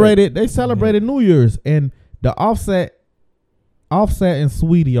celebrated. They celebrated New Year's, and the Offset and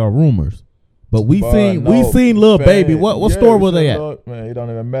Sweetie are rumors. But we Boy, seen no, Lil man. Baby. What Yeah, store we was they seen at? Man, it don't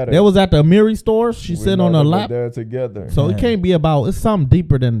even matter. That was at the Amiri store. She sitting on her lap. There together. So it can't be about. It's something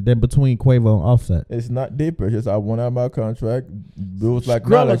deeper than between Quavo and Offset. It's not deeper. It's just I won out my contract. It was like,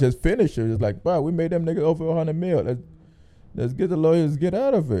 Skrilla. let's just finish it. It's like, bro, we made them niggas over 100 mil. Let's get the lawyers, get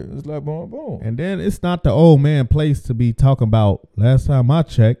out of it. It's like, boom, boom. And then it's not the old man place to be talking about. Last time I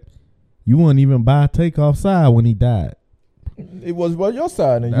checked, you wouldn't even buy Takeoff side when he died. It was your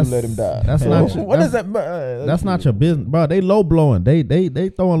side, and you let him die. That's not. Your, what that's, is that? That's not your business, bro. They low blowing. They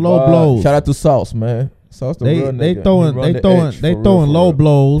throwing low blows. Shout out to Sauce, man. Sauce, the real They nigga. throwing low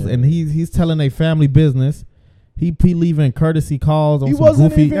blows, Yeah. and he's telling their family business. He leaving courtesy calls on He some wasn't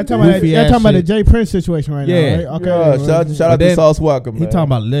goofy. even Y'all talking about goofy y'all ass talking about the shit. Jay Prince situation right Yeah. now, right? Okay. Yeah, shout out But to then Sauce Walker, man. He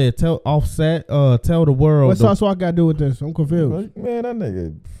talking about tell Offset, tell the world. What Sauce Walk got to do with this? I'm confused. Man, that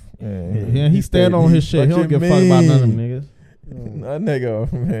nigga. Man, Yeah, he stand on his shit. He don't give a fuck about none of them niggas. That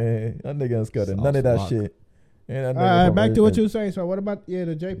nigga, man. That nigga ain't scared of none of that Sauce shit. And that All nigga right, from back to what everything. you were saying. So what about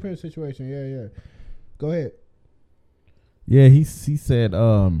the Jay Prince situation? Yeah. Go ahead. Yeah, he said,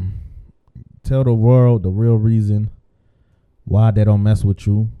 tell the world the real reason why they don't mess with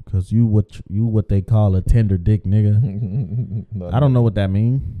you, cause you what they call a tender dick nigga. I don't know what that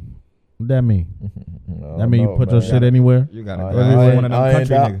mean. What that mean? That mean you put your shit anywhere? You gotta I go ask one of them ain't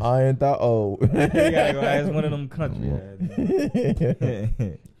country that, niggas. I ain't that old. You gotta go ask one of them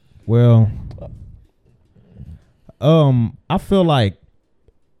country. Well, I feel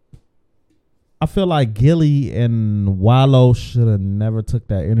like Gilly and Wallow should have never took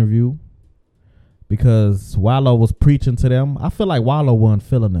that interview because Wallow was preaching to them. I feel like Wallow wasn't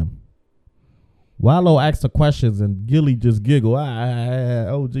feeling them. Wallow asked the questions and Gilly just giggled.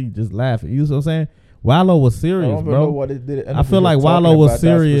 OG just laughing. You know what I'm saying? Wallow was serious, bro. I feel like Wallow was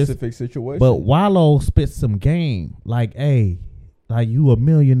serious, but Wallow spit some game. Like, hey, like you a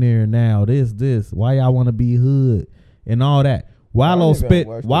millionaire now. This. Why y'all want to be hood and all that? Wallow spit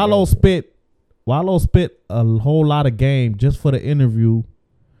a whole lot of game just for the interview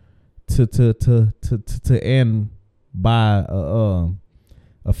to end by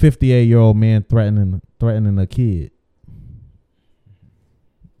a 58-year-old man threatening a kid.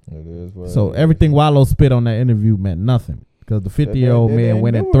 So everything Wallow spit on that interview meant nothing because the 50-year-old man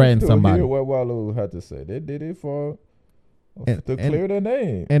went and threatened somebody. What Wallow had to say, they did it to clear their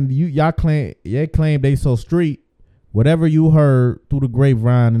name. And y'all claim they so street. Whatever you heard through the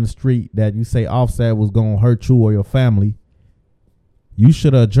grapevine in the street that you say Offset was gonna hurt you or your family, you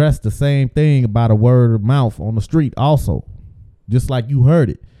should have addressed the same thing about a word of mouth on the street also, just like you heard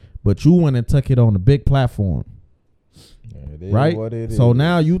it, but you went and took it on the big platform. Right? So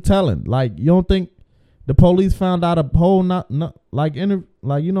now you telling, like, you don't think the police found out a whole you know what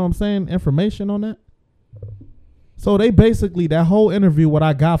I'm saying, information on that? So they basically, that whole interview, what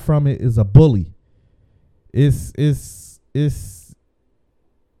I got from it is a bully. The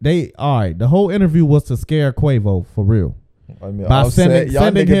whole interview was to scare Quavo for real. I mean, by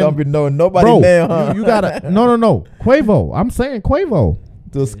sending him, don't be knowing nobody bro, name, huh? you gotta no Quavo. I'm saying Quavo.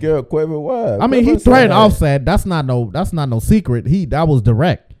 To scare Quavo, why? I mean, he threatened Offset. That's not no secret. That was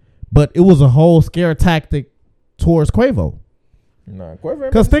direct, but it was a whole scare tactic towards Quavo. Nah, Quavo.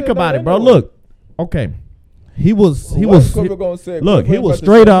 Cause think about it, bro. Look, okay, he was straight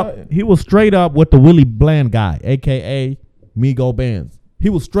up with the Willie Bland guy, aka Migo Benz. He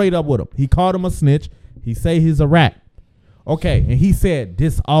was straight up with him. He called him a snitch. He say he's a rat. Okay, and he said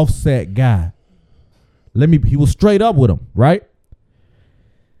this Offset guy. He was straight up with him, right?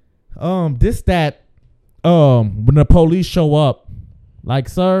 When the police show up, like,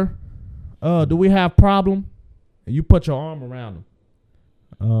 sir, do we have problem? And you put your arm around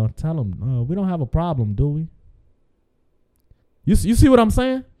him. Tell him, we don't have a problem, do we? You see what I'm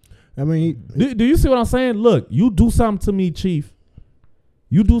saying? I mean, do you see what I'm saying? Look, you do something to me, Chief.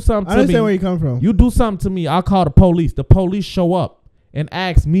 You do something to me. I understand where you come from. You do something to me, I'll call the police. The police show up and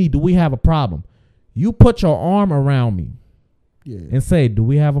ask me, do we have a problem? You put your arm around me and say, do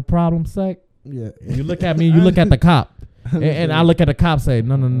we have a problem, Sec? Yeah. You look at me, you look at the cop. And I look at the cop, say,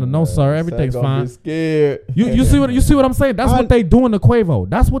 no, sir, everything's fine. Scared. You see what I'm saying? That's what they doing to Quavo.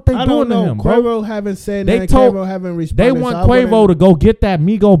 That's what they doing to him, bro. Quavo haven't said They that. told- Quavo haven't responded. They want Quavo to go get that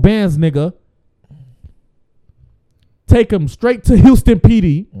Migo Benz nigga, take him straight to Houston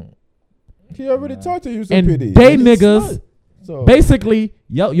PD, He already talked to Houston and PD. they He's niggas smart. So, basically,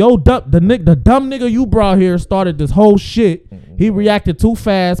 the dumb nigga you brought here started this whole shit. He reacted too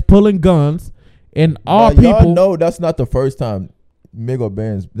fast, pulling guns, and our y'all people. know that's not the first time Migo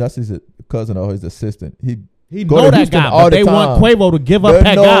Benz. That's his cousin or his assistant. He Go know to that Houston guy, all but the they want time. Quavo to give up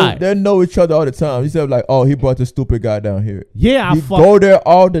that guy. They know each other all the time. He said like, oh, he brought this stupid guy down here. Yeah, He go there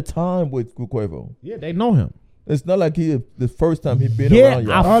all the time with Quavo. Yeah, they know him. It's not like the first time he been Yeah, around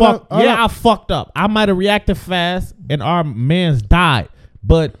y'all. I fucked up. I might have reacted fast, and our man's died,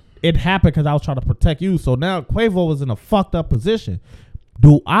 but it happened because I was trying to protect you. So now Quavo was in a fucked up position.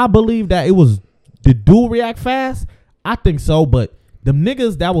 Do I believe that it was did dude react fast? I think so, but them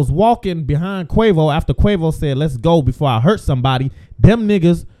niggas that was walking behind Quavo after Quavo said, let's go before I hurt somebody, them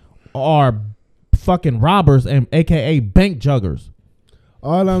niggas are fucking robbers and AKA bank juggers.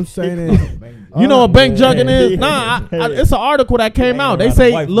 All I'm saying is, You know what bank yeah. jugging is? Nah, it's an article that came out. They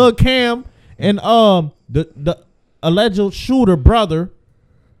say Lil Cam and the alleged shooter brother,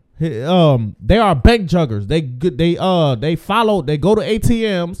 they are bank juggers. They go to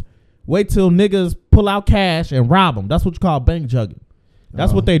ATMs, wait till niggas pull out cash and rob them. That's what you call bank jugging.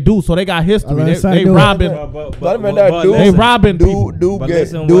 That's what they do. So they got history. They robbing. They robbing people.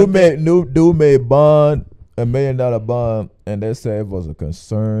 Dude made bond, $1 million bond, and they said it was a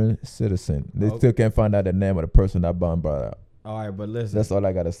concerned citizen. They still can't find out the name of the person that bond brought out. All right, but listen. That's all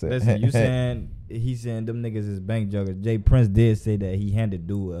I gotta say. Listen, you saying he's saying them niggas is bank juggers. Jay Prince did say that he handed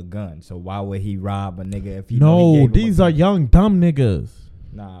dude a gun. So why would he rob a nigga if he know he No, gave him these a are gun? young dumb niggas.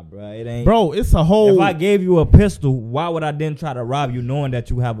 Nah, bro, it ain't. Bro, it's a whole. If I gave you a pistol, why would I then try to rob you knowing that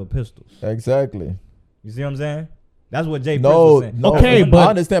you have a pistol? Exactly. You see what I'm saying? That's what Jay Prince No, was saying. no. Okay, I but-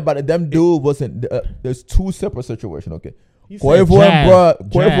 understand, but them dude wasn't. There's two separate situations. Okay, He said Quavo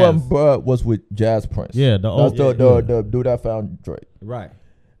and Jazz. Bruh was with Jazz Prince. Yeah, the old. That's the dude that found Drake. Right,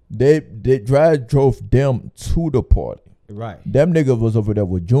 They drove them to the party. right. Them niggas was over there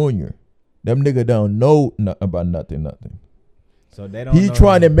with Junior. Them niggas don't know nothing about nothing. So they don't. He know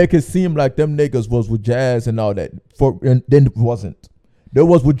trying to him. make it seem like them niggas was with Jazz and all that. And then it wasn't. They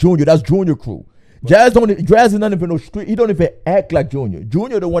was with Junior. That's Junior crew. Jazz is not even no street. He don't even act like Junior.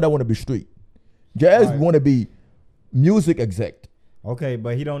 Junior the one that want to be street. Jazz Right. want to be music exec. Okay,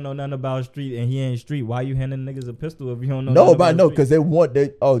 but he don't know nothing about street and he ain't street. Why you handing niggas a pistol if you don't know? No, nothing but I about know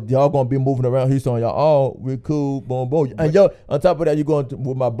street? because y'all gonna be moving around. He's on y'all. Oh, we cool, boom, boom. And yo, on top of that, you going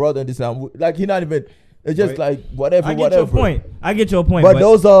with my brother and this. Like he not even. It's just Right. like whatever. I get whatever. your point. I get your point. But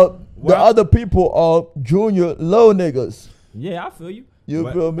those are the Well- other people are Junior low niggas. Yeah, I feel you. You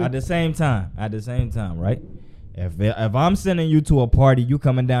But feel me? At the same time, right? If I'm sending you to a party, you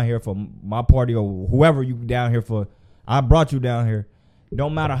coming down here for my party or whoever you down here for, I brought you down here.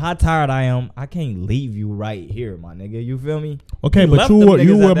 Don't matter how tired I am, I can't leave you right here, my nigga. You feel me? Okay, You but left you them were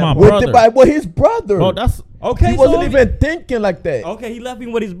niggas at that my point. brother. His brother. Bro, that's Okay, He so wasn't even thinking like that. okay. He left me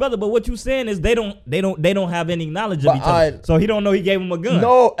with his brother, but what you saying is they don't have any knowledge But of each other, so he don't know he gave him a gun.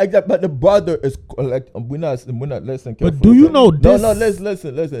 No, exactly. But the brother is like we're not listening. But do you know this? No,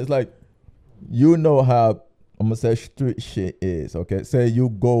 listen. It's like you know how I'm gonna say street shit is. Okay, say you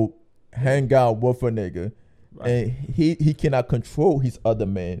go hang out with a nigga, and he cannot control his other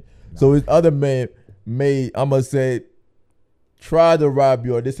man. So his other man may try to rob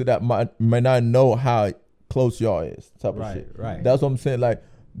you or this or that. Might not know how close y'all is. Type of shit. Right. That's what I'm saying. Like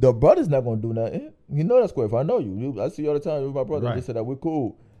the brother's not gonna do nothing. You know that's Quavo. I know you. I see you all the time. You're my brother. Right. This or that. We're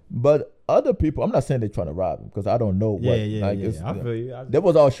cool. But other people, I'm not saying they're trying to rob him because I don't know what. Yeah. it's, I feel you. They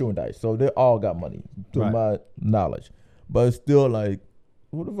was all shooting dice, so they all got money to Right. my knowledge. But it's still like,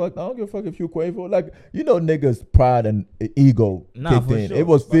 who the fuck? I don't give a fuck if you Quavo. Like, you know, niggas' pride and ego Nah, kicked for in. sure. It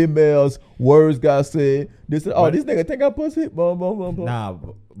was But- females. Words got said. This But- this nigga think I pussy. Boom, boom, boom, boom. Nah,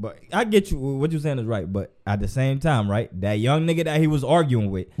 but I get you. What you saying is right. But at the same time, right, that young nigga that he was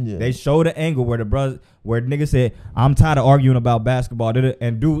arguing with, Yeah. they showed an angle where the nigga said, "I'm tired of arguing about basketball."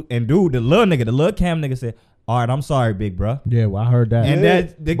 And dude, the little Cam nigga said, "All right, I'm sorry, big bro." yeah. Well, I heard that. And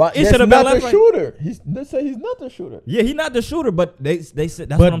But it that's should have been not left the right. shooter. They say he's not the shooter. Yeah, he not the shooter, but they said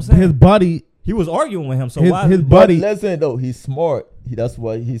that's but what I'm saying. his buddy, He was arguing with him, so his, why? his But buddy. listen though, he's smart. That's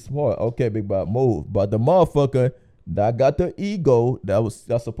why he's smart. Okay, big bad move. But the motherfucker that got the ego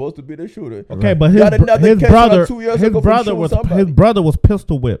that's supposed to be the shooter. Okay, but Got another his case brother, like 2 years ago for shooting somebody. his brother was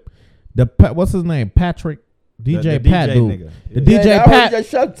pistol whipped. What's his name? Patrick, DJ The Pat DJ dude. nigga. The Yeah, DJ I heard Pat. you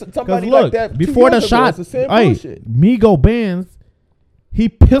shot Because somebody look, like that 2 before the years ago. shot, It's the same hey, bullshit. Migo Benz, he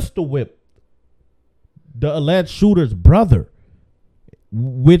pistol whipped the alleged shooter's brother,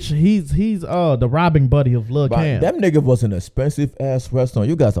 which he's the robbing buddy of Lil But Cam. them nigga was an expensive ass restaurant.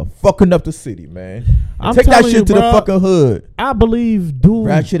 You guys are fucking up the city, man. I'm Take that telling shit you, to bruh, the fucking hood. I believe, dude.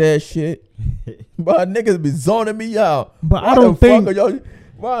 Ratchet ass shit. But niggas be zoning me out. But Why I don't the fuck think- are y'all.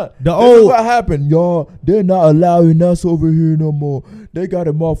 Why? The This is old- what happened, y'all. They're not allowing us over here no more. They got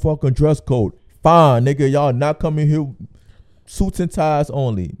a motherfucking dress code. Fine, nigga. Y'all not coming here. Suits and ties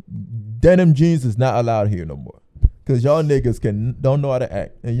only. denim jeans is not allowed here no more. Cause y'all niggas don't know how to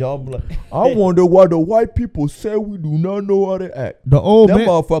act, and y'all be like, I wonder why the white people say we do not know how to act. The old That man,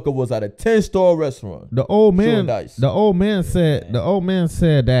 motherfucker was at a 10-star restaurant. the old man, shooting dice. the old man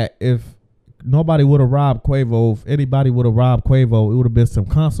said that if nobody would have robbed Quavo, if anybody would have robbed Quavo, it would have been some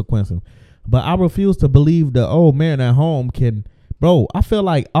consequences. But I refuse to believe the old man at home can. Bro, I feel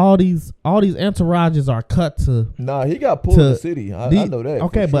like all these entourages are cut to. Nah, he got pulled in the city. I know that.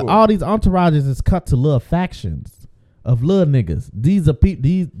 Okay, for but sure. all these entourages is cut to little factions of little niggas. These are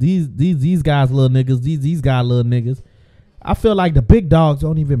these guys little niggas. These guys little niggas. I feel like the big dogs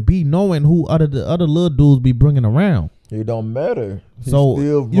don't even be knowing who the other little dudes be bringing around. It don't matter. He So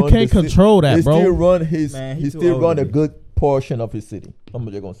still you run can't the control that, he bro. Still run his. Man, he he too still old run to a be. good portion of his city. I'm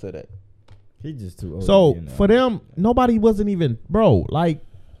just gonna say that. He just too old. So you know. for them, nobody wasn't even, bro. Like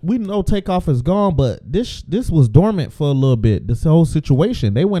we know Takeoff is gone, but this was dormant for a little bit. This whole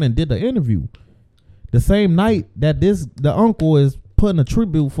situation, they went and did the interview the same night that the uncle is putting a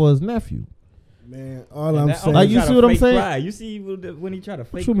tribute for his nephew. Man, all And I'm that saying. Like, you uncle see tried to what I'm fake saying? cry. You see when he tried to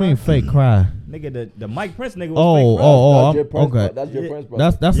fake What you cry? mean fake cry? Nigga, the Mike Prince nigga was Oh, fake cry. oh, That's Jay Prince, okay. That's Jay Yeah. Prince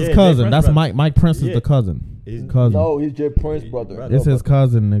brother. That's Yeah, his Jay cousin. Prince That's brother. Mike Prince is Yeah. the cousin. His- Cousin. No, he's Jay Prince brother. Brother. It's his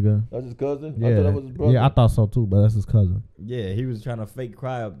cousin, nigga. That's his cousin. I Yeah, thought that was his brother. yeah, I thought so too, but that's his cousin. Yeah, he was trying to fake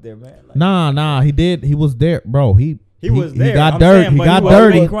cry up there, man. Like, Nah, he did. He was there, bro. He was there. He got I'm dirty. saying, He but got he was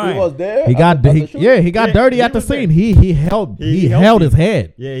dirty. fake He crying. was there. He got at the shoot? he got Yeah, dirty he at the was there. scene. He held He held his helped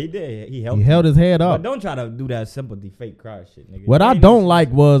head. Yeah, he did. He He helped. held his head But up. don't try to do that sympathy fake cry shit, nigga. What You I ain't don't no-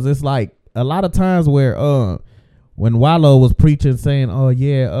 like was it's like a lot of times where when Wallow was preaching saying, oh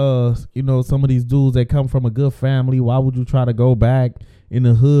yeah, you know, some of these dudes they come from a good family, why would you try to go back in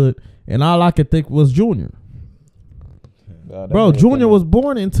the hood? And all I could think was Junior. Nah, that Bro, nigga Junior couldn't- was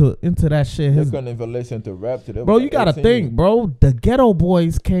born into that shit. They His, couldn't even listen to rap to them. bro, you gotta think, bro. The Ghetto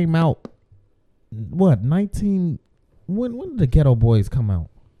Boys came out. What 19? When did the Ghetto Boys come out?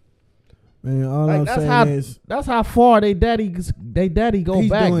 Man, all Like, I'm that's saying how is that's how far they daddy go he's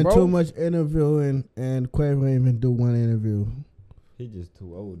back, doing bro. too much interviewing, and Quavo ain't even do one interview. He just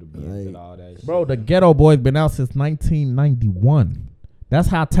too old to be Like, into all that shit. Bro, the Ghetto Boys been out since 1991. That's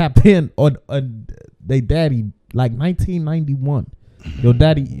how tapped in on they daddy, like 1991. Your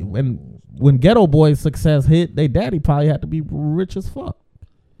daddy, when Ghetto Boys success hit, they daddy probably had to be rich as fuck.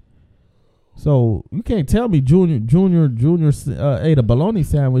 So you can't tell me Junior ate a bologna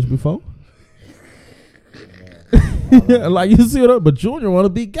sandwich before. Like, you see what? But Junior want to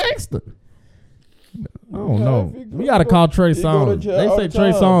be gangster. I don't know. We gotta call Trey Songz. They say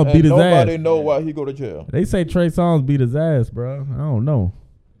Trey Songz beat his Nobody ass. know why he go to jail. They say Trey Songz beat his ass, bro. I don't know.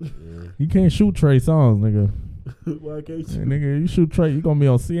 You can't shoot Trey Songz, nigga. Why can't Hey, nigga, you shoot Trey, you gonna be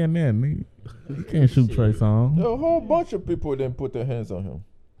on CNN, nigga. You can't shoot Trey Songz. There a whole bunch of people didn't put their hands on him.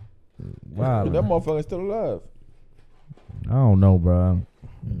 Wow. That motherfucker's still alive. I don't know, bro.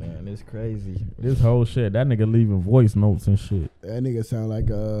 Man, it's crazy. This whole shit, that nigga leaving voice notes and shit. That nigga sound like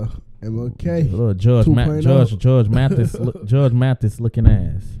MLK. Little Judge 2.0. Judge Mathis looking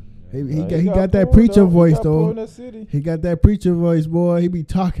ass. He Nah, got that pulled, preacher though. He voice got pulled though. in that city. He got that preacher voice, boy. He be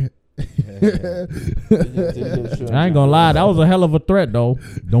talking. I ain't gonna lie, that was a hell of a threat though.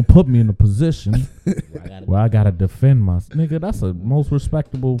 Don't put me in a position where I gotta defend myself. Nigga, that's the most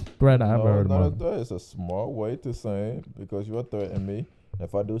respectable threat I ever heard not a about. threat. It's a smart way to say because you're threatening me.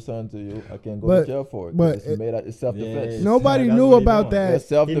 If I do something to you, I can't go But- to jail for it. but It's it- made out. It's self-defense. Yeah, Nobody that's knew what he about doing. that. That's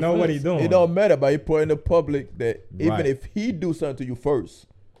self-defense. He know what he doing. It don't matter, but he put in the public that even Right. if he do something to you first,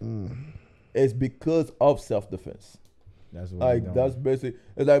 it's because of self-defense. That's what Like that's basically.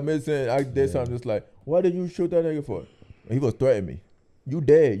 It's like me saying I did something just like, why did you shoot that nigga for? He was threatening me. You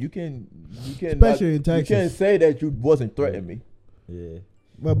dead. You can. Especially in You Texas. can't say that you wasn't threatening me. Yeah.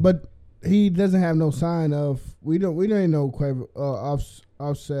 But he doesn't have no sign of we don't know Quavo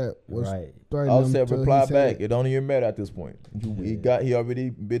Offset was Right. threatening him Offset till he reply said back. it. It don't even matter at this point. He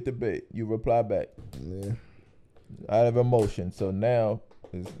already bit the bait. You reply back Yeah. out of emotion. So now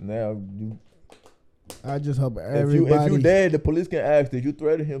you. I just hope If everybody. you dead, the police can ask, did you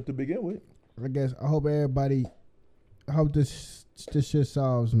threaten him to begin with? I hope everybody. I hope this shit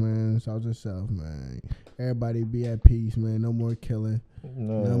solves itself, man. Everybody be at peace, man. No more killing.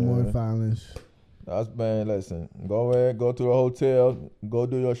 No more violence. That's man. Listen, go ahead, go to the hotel, go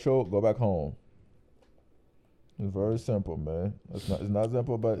do your show, go back home. It's very simple, man. It's not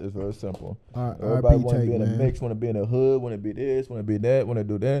simple, but it's very simple. Everybody want to be in a mix, want to be in the hood, want to be this, want to be that, want to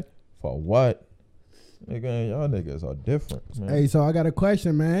do that. For what? Nigga, y'all niggas are different, man. Hey, so I got a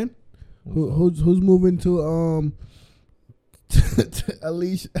question, man. Who's moving to to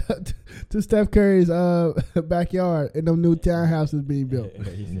Alicia to Steph Curry's backyard and them new townhouses being built?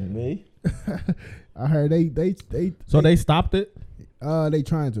 Me? I heard they So they stopped it. they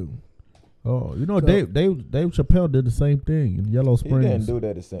trying to. Oh, you know, So- Dave Chappelle did the same thing in Yellow He didn't Springs. do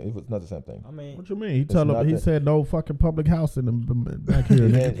that the same. It was not the same thing. I mean, What you mean? He told him. not He that- said no fucking public house in the back here.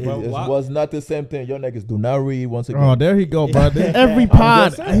 It, nigga. it, Well, it why- was not the same thing. Y'all niggas do not read once again. Oh, there he go, bro. Every I'm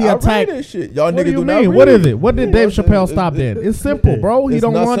pod just saying, he I read attacked. this shit. Y'all What niggas do you do not mean? read. What is it? What did Dave Listen, Chappelle stop then? It's simple, bro. He It's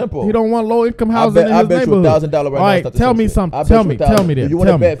don't not want. simple. He don't want low income I housing in bet his you neighborhood. $1,000 right All now. right, it's not the tell same me shit. something. I bet Tell you me. $1,000. Tell me this. You want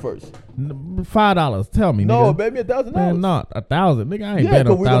Tell to me. bet first? $5. Tell me. No, nigga. bet me $1,000. Man, not 1,000, nigga. I ain't Yeah, betting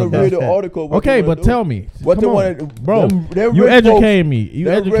because on we're gonna read the $1,000. article. What Okay, they but wanna tell do. me What Come they on. want to, Bro. them You rich educate me. You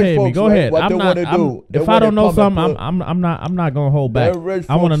them rich educate me. folks, Go what- ahead. what I'm they not. wanna I'm, do, they if I wanna don't know come and something, put- I'm not gonna hold back. Them rich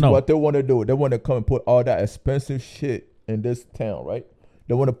I want to folks, know. what they want to do. They want to come and put all that expensive shit in this town, right?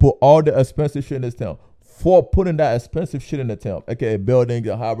 They want to put all the expensive shit in this town. For putting that expensive shit in the town, aka buildings,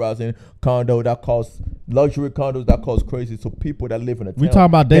 a high rising condo that costs luxury condos that cost crazy. So people that live in the town. We talking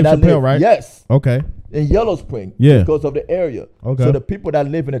about Dave cannot Chappelle, live- right? Yes. Okay. In Yellow Spring, Yeah. because of the area. Okay. So the people that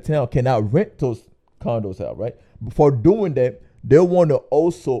live in the town cannot rent those condos out, right? For doing that, they want to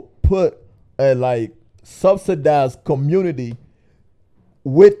also put a like subsidized community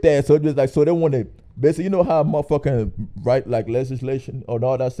with that. So it's like, so they want to basically, you know how motherfucking write like legislation or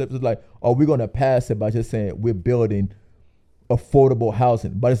all that stuff is like, are we gonna pass it by just saying we're building affordable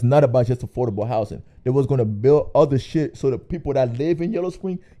housing? But it's not about just affordable housing. They was gonna build other shit so the people that live in Yellow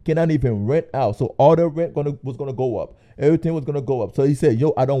Spring cannot even rent out. So all the rent was gonna go up. Everything was gonna go up. So he said,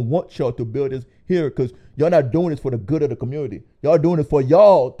 yo, I don't want y'all to build this here because y'all not doing this for the good of the community. Y'all doing it for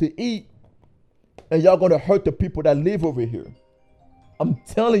y'all to eat, and y'all gonna hurt the people that live over here. I'm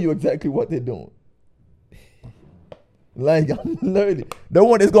telling you exactly what they're doing. Like, I'm literally, the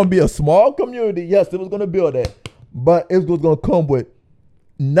one is gonna be a small community. Yes, they was gonna build that, but it was gonna come with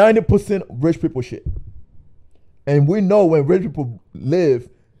 90% rich people shit. And we know when rich people live,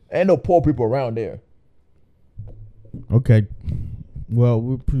 ain't no poor people around there. Okay. Well,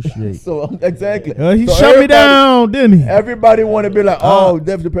 we appreciate. So exactly. He So shut me everybody- down, didn't he? Everybody want to be like, oh,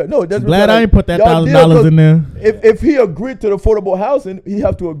 Dave Chappelle. No, that's Glad I ain't put that y'all $1,000 in there. If he agreed to the affordable housing, he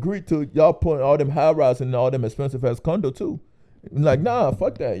have to agree to y'all putting all them high rise and all them expensive ass condo too. Like, nah,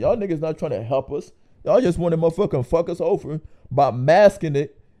 fuck that. Y'all niggas not trying to help us. Y'all just want to motherfucking fuck us over by masking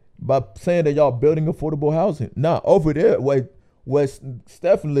it by saying that y'all building affordable housing. Nah, over there where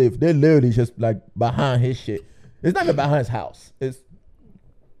Stephen live, they literally just like behind his shit. It's not even behind his house. It's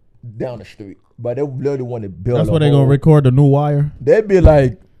down the street. But they literally want to build. That's a where they gonna whole- record the new wire. They'd be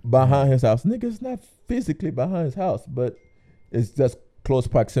like behind his house. Nigga, it's not physically behind his house, but it's just close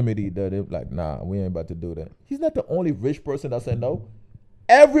proximity that they're like, nah, we ain't about to do that. He's not the only rich person that said no.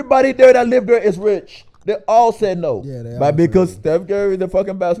 Everybody there that lived there is rich. They all said no. Yeah, they all But because said Steph Curry is the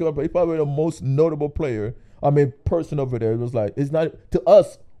fucking basketball player, he's probably the most notable player. I mean, person over there. It was like, it's not, to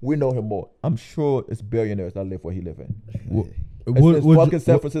us, we know him more. I'm sure it's billionaires that live where he live in. It's fucking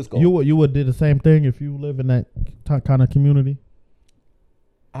San Francisco. You would do the same thing if you live in that kind of community.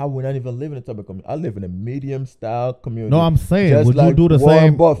 I would not even live in a type of community. I live in a medium style community. No, I'm saying, Just would like you do the Warren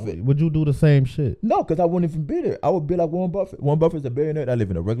same? Buffett. Would you do the same shit? No, because I wouldn't even be there. I would be like Warren Buffett. Warren Buffett's a billionaire that live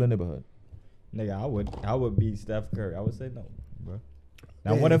in a regular neighborhood. nigga, I would be Steph Curry. I would say no, bro.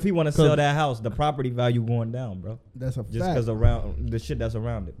 Now, Yeah. what if he want to sell that house? The property value going down, bro. That's a Just fact. because around the shit that's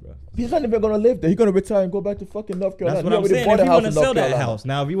around it, bro. He's not even gonna live there. He's gonna retire and go back to fucking North Carolina. That's what He I'm already saying. bought If a you house want to in North sell that Carolina. house,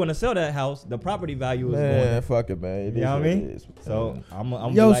 now if you want to sell that house, the property value is Man, going. fuck it, man. It You is know what I what it mean? is. So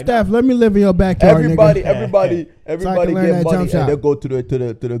I'm Yo, like, Steph, let me live in your backyard, Everybody nigga. everybody learn get that money jump and shot. they go to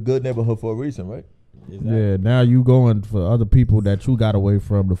the good neighborhood for a reason, right? Yeah. Now you going for other people that you got away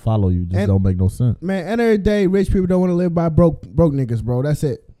from to follow you. Just And- don't make no sense. Man, end of the day, rich people don't want to live by broke niggas, bro. That's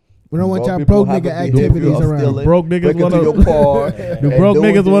it. We don't want Broke y'all people broke have nigga a behavior activities of around. stealing, Broke niggas break into wanna- your car. Do and broke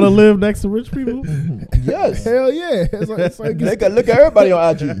doing niggas want to things. live next to rich people? Yes. Hell yeah. It's like Look at everybody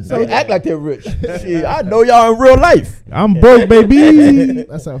on IG. They act like they're rich. Shit, I know y'all in real life. I'm broke, baby.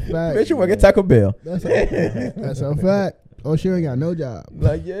 that's a fact. Bitch, you work at Taco Bell. That's a fact. Oh, she ain't got no job.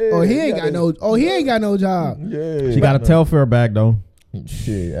 Like, yeah. Oh, he ain't got no. Oh, he ain't got no job. Yeah. She got a telfair bag though.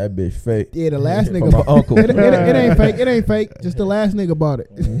 Shit, that bitch fake. Yeah, the last From nigga. my uncle. It ain't fake. It ain't fake. Just the last nigga bought it.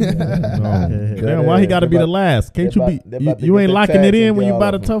 No. Damn, why he got to be the last? Can't you they be? about to You get ain't the locking tags it in and when get you all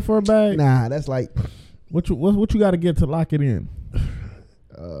buy the of them. telfair bag. Nah, that's like. What you got to get to lock it in?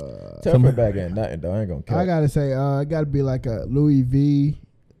 Tell me back ain't nothing though. I ain't gonna care. I gotta say, it gotta be like a Louis V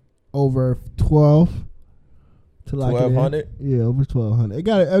over 12 to lock it in. 1200? Yeah, over 1200. It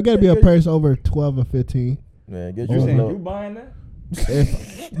gotta be a purse over 12 or 15. Man, get You you saying some you buying that?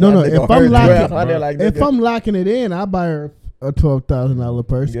 If no, That nigga if I'm heard locking, 1200 like if nigga. I'm locking it in, I buy her a $12,000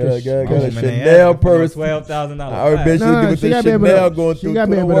 purse. Get a Oh, Chanel man, they asking for purse. $12,000. Our bitch Nah, with she the gotta be able Chanel to. going She through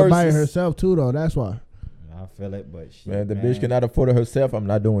gotta be able to buy it horses. herself too, though. That's why. I feel it, but shit, Man, the bitch cannot afford it herself. I'm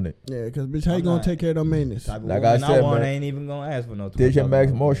not doing it. Yeah, because bitch, how you I'm gonna not- take care of them maintenance? Type of Like woman I said, want man. ain't even gonna ask for no TJ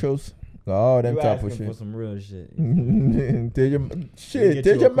Maxx, $12,000. Marshalls, all them You type of asking for shit. some real shit. Shit,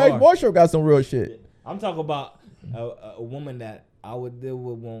 Get you a TJ Maxx, car. Marshall got some real shit. I'm talking about a woman that I would deal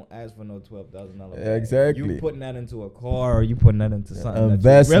with won't ask for no $12,000. Exactly. You putting that into a car or you putting that into something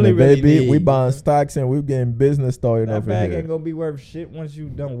Investment, that you really, baby. need. We buying stocks and we getting business started That over bag here. ain't gonna be worth shit once you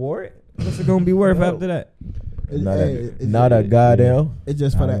done wore it. What's it gonna be worth No. after that? Not a goddamn. It's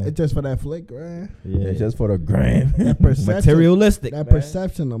just for Oh, that. yeah. It's just for that flick, right? Yeah, It's just for the gram. That perception. materialistic. That man.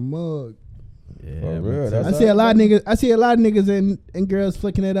 perception of mug. Yeah, For real, man. that's I see a lot of niggas. I see a lot of niggas and girls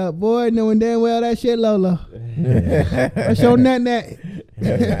flicking it up. Boy, knowing damn well that shit Lola. That's your nat.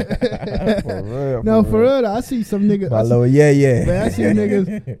 For real. No, for real. Though, I see some niggas. My I see, little yeah. man, I see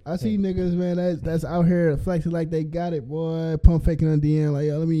niggas. I see niggas, man. That's out here flexing like they got it, boy. Pump faking on DM, like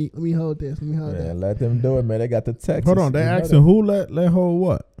yo, let me hold this. Let me hold Man, that. let them do it, man. They got the Texas. Hold on, they You know asking who let hold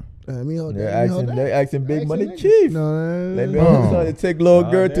what? Let me hold They're that. Let me hold asking, that. they're asking Big Asking Money niggas. Chief. No, Let me Oh. hold son to take little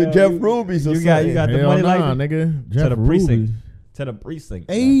girl to damn, Jeff you- Ruby's or you got- something. you got the Hell money like nah, that? nigga. To Jeff the precinct. Ruby. To the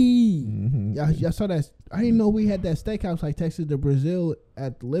precinct. Hey, Mhm. y'all saw that? I didn't know we had that steakhouse like Texas to Brazil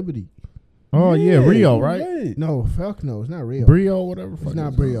at Liberty. Oh yeah, Rio, right? No, fuck no, it's not real. Brio, whatever. It's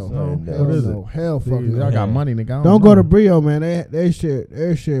not Brio. No, Hell what is no. Hell fuck Y'all no. got money, nigga. I Don't go to know. Brio, man. Their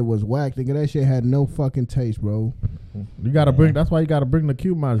shit was whack, nigga. That shit had no fucking taste, bro. You gotta bring. That's why you gotta bring the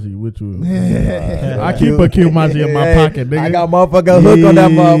Q-Maji with you. Nah, I keep a Q-Maji in my Hey, pocket, nigga. I got motherfucker hook on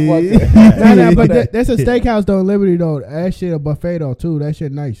that motherfucker. nah, but that's a steakhouse though in Liberty though. That shit a buffet though too. That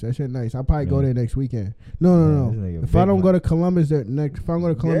shit nice. I'll probably go there next weekend. This No. nigga If I big don't man. go to Columbus if I don't go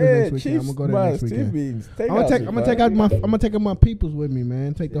to Columbus next weekend, I'm gonna go there next weekend. I'm gonna take out my peoples with me,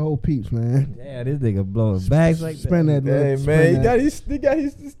 man. Take the whole peeps, man. Yeah, this nigga blowing bags like Spend that. Hey spend man, that. he got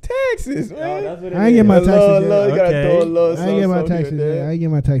his taxes, Oh, man. that's what it I ain't is. get my A little- taxes little- yet. You gotta Okay. throw a little I ain't get my something taxes here yet. and I ain't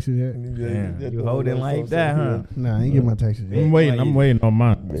get my taxes yet. Damn, there. you holding like that, huh? Nah, I ain't get my taxes yet. I'm waiting. I'm waiting on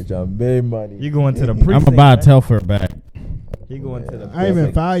mine. Bitch, I'm big money. You going to the I'm precinct? gonna buy a man. Telfair bag. He going to the I ain't even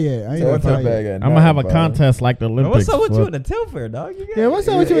precinct. filed yet. I ain't Tell even filed bag yet. at I'm gonna have a nothing, bro. contest like the Man, Olympics. what's up with you but- in the Telfair, dog? You got Yeah, what's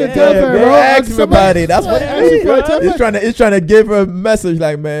up with you in the Yeah, Telfair, man, bro? ask me about it. That's what Somebody ask you for a Telfair. He's trying to give her a message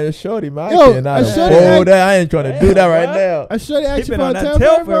like, man, shorty, man, Yo, I cannot a shorty afford act- that. I ain't trying to do that right bro. now. I should have He asked you been for on a that Telfair,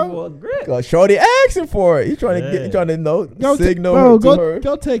 Telfair bro. for a grip. Cause shorty asking for it. He trying to Yeah. get, he trying to know, Go signal bro, to her.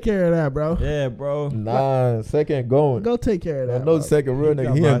 go take care of that, bro. Yeah, bro. Nah, second going. Go take care of I that. know bro. second real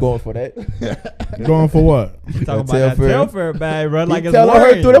nigga. He got ain't my- going for that. Going for what? Talking about that Telfair. Telfair bag, bro. Like He it's telling her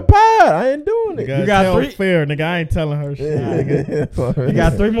worrying. through the pod. I ain't doing it. You got three- fair, nigga. I ain't telling her shit. You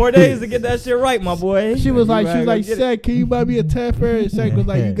got 3 more days to get that shit right, my boy. She was like, You gotta get it. Seth, can you buy me a Telfair? And Seth was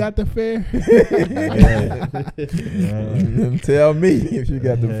like, you got the fare? Tell me if you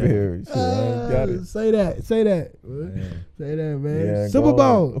got the fear. Shit, I ain't got it. Say that. Say that, man. Yeah, Super go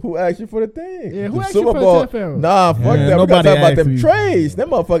Bowl. on. Who asked you for the thing? Yeah, who The asked you Super for Bowl? the Telfair? Nah, fuck Yeah, that. We nobody gotta talk about asked them you. trades. Them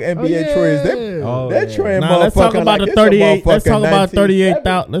motherfucking NBA trades. They Oh, that yeah. trade Nah, let's talk motherfucking about like the it's a 38. Let's motherfucking talk about 1970.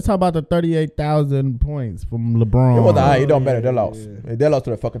 38,000. Let's talk about the 38,000 points from LeBron. It was alright. It don't matter. They lost. They lost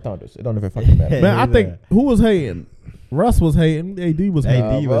to the fucking Thunders. It don't even fucking matter. Man, I think who was hating? Russ was hating. AD was hating.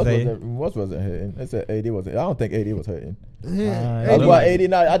 AD was hating. Russ wasn't hitting. They said AD was. I don't think AD was hitting. Yeah. That's look why like-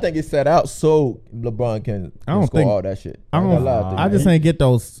 89. I think it set out so LeBron can I don't score think- all that shit. I ain't don't. gonna lie to you. I just ain't get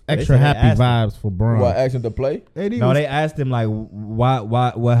those They extra said they happy asked him. vibes for Bron. What, asked him to play? AD No, was, they asked him like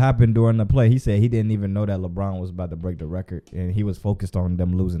what happened during the play. He said he didn't even know that LeBron was about to break the record, and he was focused on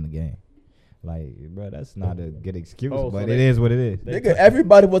them losing the game. Like, bro, that's not a good excuse, Oh, so but they- it is what it is. Nigga,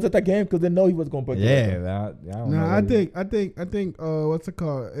 everybody was at that game because they know he was gonna break the record. Yeah, I don't know. No, what it is. I think. What's it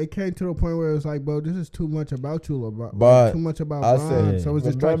called? It came to the point where it was like, bro, this is too much about you, LeBron. But too much about I Bron. said, So it's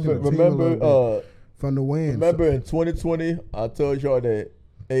distracting the team a remember, little bit from the win. remember in 2020, I told y'all that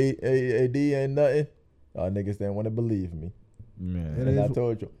AD ain't nothing. Y'all niggas didn't want to believe me, Man. It and I is-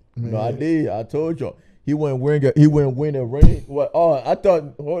 told y'all. Man. No, I did. I told y'all. He wouldn't win a ring. What? Oh, I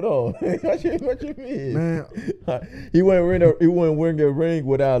thought. Hold on. what you mean? Man, He wouldn't win a ring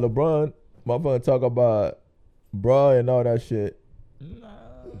without LeBron. Motherfucker talk about bro and all that shit.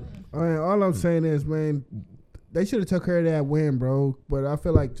 I mean, all I'm saying is, man, they should have took care of that win, bro. But I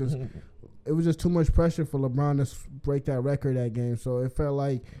feel like just it was just too much pressure for LeBron to break that record that game. So it felt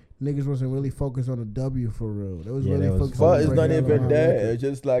like niggas wasn't really focused on the W for real. They was Yeah, really they was focused But on it's not breaking even LeBron that. record. It's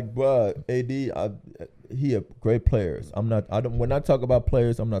just like, bro, AD, he a great players. When I talk about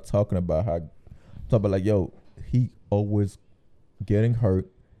players, I'm not talking about how. I'm talking about like, yo, he always getting hurt.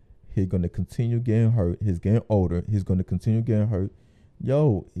 He's gonna continue getting hurt. He's getting older. He's gonna continue getting hurt.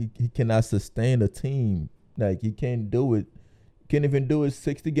 Yo, he cannot sustain a team. Like he can't do it. Can't even do it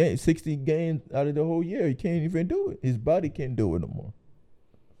 60 games out of the whole year. He can't even do it. His body can't do it no more.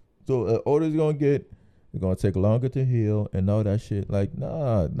 So older he's gonna get, it's gonna take longer to heal and all that shit. Like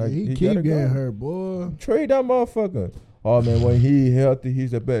nah, like he he keep gotta getting go. hurt, boy. Trade that motherfucker. Oh man, when he healthy,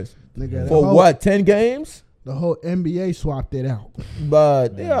 he's the best. Nigga, For what? 10 games? The whole NBA swapped it out.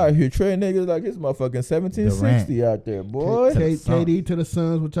 But they out here trading niggas like it's motherfucking 1760 out there, boy. KD to the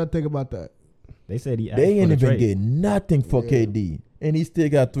Suns. What y'all think about that? They said he. They ain't asked for the even trade. get nothing for Yeah. KD, and he still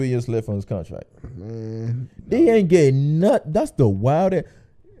got 3 years left on his contract. Man, They ain't getting nothing. That's the wildest.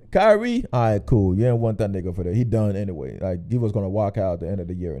 Kyrie, all right, cool. You ain't want that nigga for that. He done anyway. Like he was gonna walk out at the end of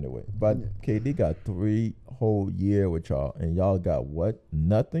the year anyway. But KD got 3 whole year with y'all, and y'all got what?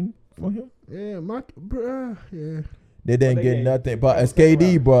 Nothing for him. yeah, yeah, They didn't they get ain't- nothing. But it's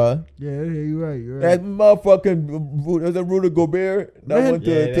KD, bruh. yeah. You're right. You're That right. motherfucking is it Rudy Gobert that Man. went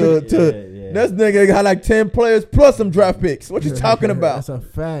Yeah, to yeah. this nigga got like 10 players plus some draft picks. What you talking about? That's a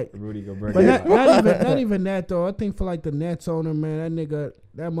fact. Rudy Gobert. But not even that though. I think for like the Nets owner, man, that nigga,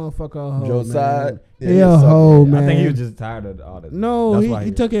 that motherfucker a hoe, Joe man. Tsai, He he a sucked. hoe, man. I think he was just tired of all that. No, That's why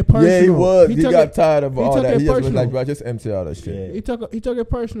he took it personal. Yeah, he was. He took got it, tired of he all took that. it He just was personal. like, bro, just empty all that shit. Yeah. he took it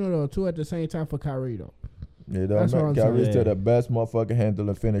personal though too. At the same time for Kyrie though. Yeah, That's what I'm Kyrie's saying. still the best motherfucking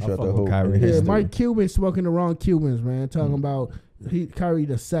handler finisher I at fuck the with hoop. Kyrie. in Yeah, history. Mike Cuban smoking the wrong Cubans, man. Talking about Kyrie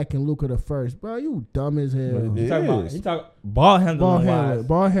the second, Luka the first. Bro, you dumb as hell. But He it talking about, is. he talk ball handling wise.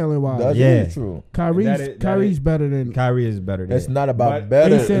 Ball handling wise. That's Yeah. really true. Kyrie's Kyrie's better than. Kyrie is better. Than It's not about But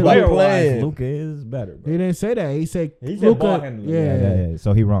better. he It's said about player playing. Luka is better. Bro. He didn't say that. He said He said Luka. ball handling. Yeah.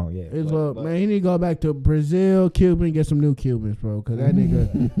 So he wrong. Yeah. It's But- man, he need to go back to Brazil, Cuba, and get some new Cubans, bro. Cause that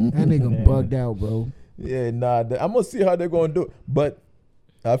nigga bugged out, bro. Yeah, nah. I'm gonna see how they're gonna do it, but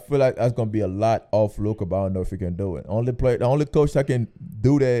I feel like that's gonna be a lot off Luka. But I don't know if he can do it. The only coach that can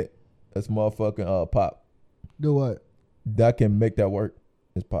do that is motherfucking Pop. Do what? That can make that work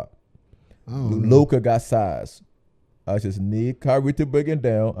is Pop. I don't know. Luka got size. I just need Kyrie to break it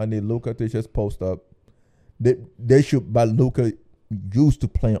down. I need Luka to just post up. They should, but Luka used to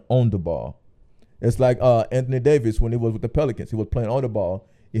playing on the ball. It's like Anthony Davis when he was with the Pelicans. He was playing on the ball.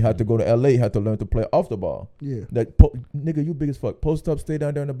 He had to go to LA. He had to learn to play off the ball. Yeah. That nigga, you big as fuck. Post up, stay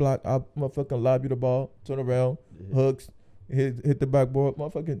down there in the block. I'll motherfucking lob you the ball. Turn around, hooks, hit the backboard.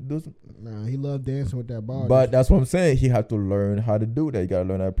 Motherfucking do some. Nah, he loved dancing with that ball. But that's what I'm saying. He had to learn how to do that. You gotta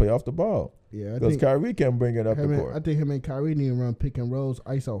learn how to play off the ball. yeah, I Because think Kyrie can bring it up the I court. think him and Kyrie need to run pick and rolls,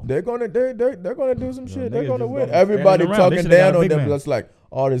 ISO. They're gonna do some shit. They're niggas gonna just win. gonna Everybody stand around. They talking should've got down a on big them. man. Just like,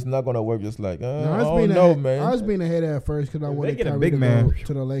 oh, this is not gonna work. Just like, No, I don't know, man. I was being ahead at first because I wanted get a Kyrie big to man. go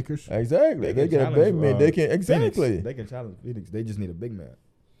to the Lakers. Exactly. They get a big man. They can exactly. They can challenge Phoenix. They just need a big man.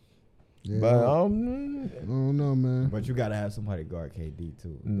 Yeah, But I don't know, man. But you gotta have somebody guard KD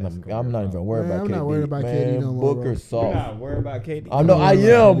too. I'm not even worried Man, about I'm KD. not worried about man, KD no more, Booker bro. You're soft. not worried about KD. I know I don't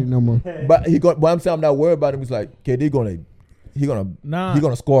worry about am. KD no more. But I'm saying I'm not worried about him. He's like KD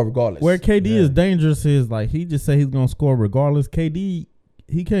gonna score regardless. Where KD Yeah. is dangerous is like he just say he's gonna score regardless. KD,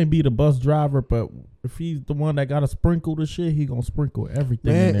 he can't be the bus driver, but if he's the one that gotta sprinkle the shit, he gonna sprinkle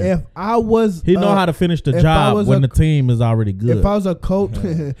everything in Man, there. if I was He know how to finish the if I job was when a- the team is already good. if I was a coach,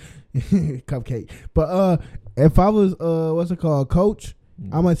 cupcake. But if I was what's it called, coach,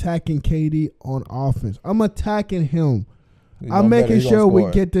 I'm attacking KD on offense. I'm attacking him. I'm making sure we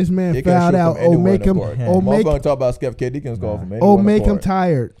get this man He can fouled shoot out from or anywhere make in him the court. or make Motherfucker talk about Steph. KD can score from anywhere. or in the make him court.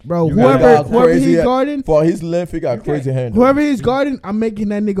 tired, bro. You got Whoever crazy he's at- guarding, For his length, he got crazy handle. whoever he's guarding, I'm making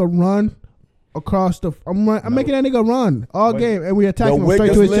that nigga run across the. I'm making that nigga run all But game, and we attacking him weakest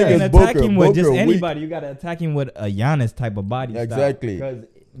straight to his link chest. is And attack Booker. him with just Booker, anybody. You gotta attack him with a Giannis type of body Exactly. Because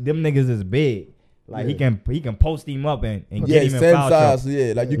them niggas is big. Like he can post him up and Yeah, get him in same foul size. trouble.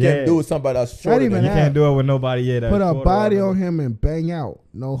 Yeah, like you Yeah. can't do it with somebody that's shorter even than You you. that. can't do it with nobody yet. Put a body on him and bang out.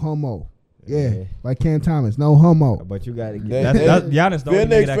 No homo. Yeah, like Cam Thomas. No homo. But you gotta They- get that's Giannis. The only nigga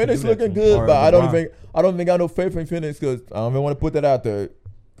Phoenix, that can Phoenix do that looking to him. good, Or but I don't LeBron. think I no faith in Phoenix because I don't even want to put that out there.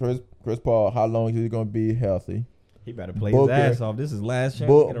 Chris Paul, how long is he gonna be healthy? He better play Booker. his ass off. This is last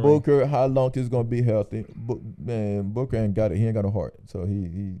chance. to get a ring. Booker, how long is gonna be healthy? Man, Booker ain't got it. He ain't got a heart, so he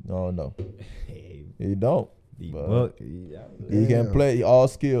I don't know. Hey, He don't. the But Book. He can play all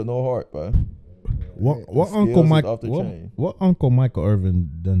skill, no heart, but what skills Uncle is Mike? off the chain. What Uncle Michael Irvin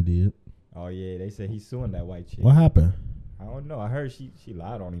done did? Oh yeah, they said he's suing that white chick. What happened? I don't know. I heard she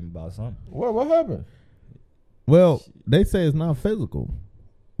lied on him about something. what happened? Well, they say it's not physical,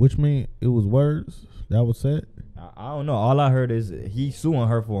 which means it was words that was said. I don't know. All I heard is he's suing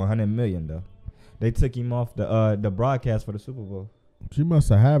her for $100 million though. They took him off the broadcast for the Super Bowl. She must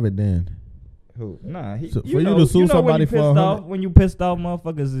have it then. Who? Nah, So for you to sue somebody for when you pissed off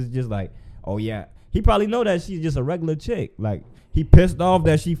motherfuckers is just like, oh yeah. He probably know that she's just a regular chick. Like he pissed off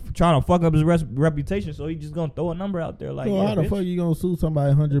that she trying to fuck up his reputation, so he just gonna throw a number out there like. So yeah, how the bitch. fuck you gonna sue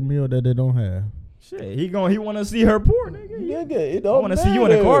somebody $100 million that they don't have? Shit, he want to see her poor, nigga. Nigga, it I don't want to see you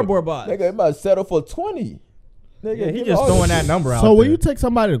in a matter. cardboard box. Nigga, it might settle for 20. Nigga, Yeah, he give just all throwing the that shit. number out So there. when you take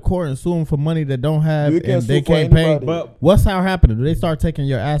somebody to court and sue them for money that don't have You can't and they sue for can't pay, anybody. But what's how happening? Do they start taking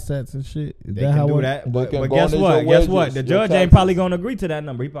your assets and shit? Is they that can how do it- that. They But, can but go guess on what? your Guess what? wages, The your judge ain't taxes. probably gonna agree to that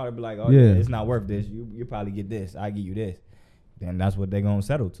number. He probably be like, oh yeah, Yeah. it's not worth this. You probably get this. I give you this. Then that's what they gonna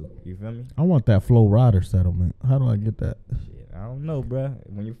settle to. You feel me? I want that Flo Rida settlement. How do I get that? Shit, I don't know, bruh.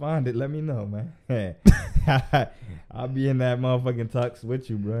 When you find it, let me know, man. I'll be in that motherfucking tux with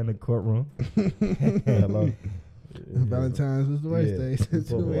you, bruh, in the courtroom. Hello. Valentine's was the worst Yeah, day. Too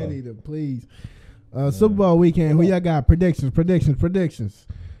football. many to please. Super Bowl weekend. Who y'all got? Predictions.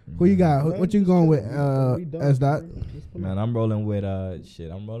 Who you got? What you going with? S dot. Man, I'm rolling with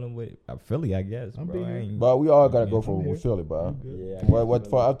I'm rolling with Philly, I guess, bro. I ain't- But we all gotta go for with Philly, bro. Yeah, What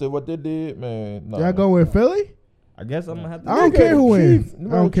for after what they did, man? Nah. Y'all go with Philly? I guess I'm gonna have to. I don't Nigga, care who win. Chief- I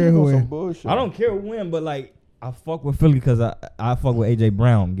don't care Chief who on some win. bullshit. I don't care who win, but like I fuck with Philly because I fuck with AJ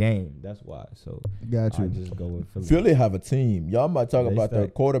Brown game. That's why. So Got I you. just go with Philly. Philly have a team. Y'all might talk They about their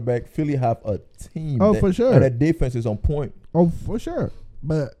stack. quarterback. Philly have a team. Oh, for sure. And their defense is on point. Oh, for sure.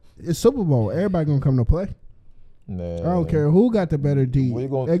 But it's Super Bowl. Everybody gonna come to play. Nah. I don't care who got the better D. We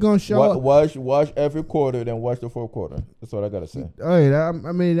gon- They're gonna show up. Watch every quarter, then watch the fourth quarter. That's what I gotta say. Hey, I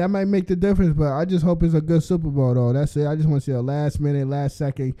mean that might make the difference, but I just hope it's a good Super Bowl though. That's it. I just want to see a last minute, last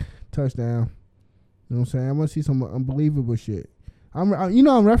second touchdown. You know what I'm saying? I want to see some unbelievable shit. I'm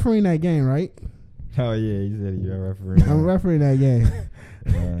refereeing that game, right? Oh yeah, he said you're a referee. I'm refereeing that game.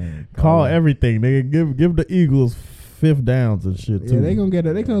 Man, Call it. everything, nigga. Give the Eagles fifth downs and shit too. Yeah, they gonna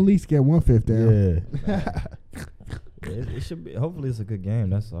at least get 1/5 down. Yeah. It should be. Hopefully, it's a good game.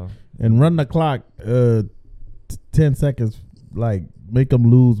 That's all. And run the clock 10 seconds, like make them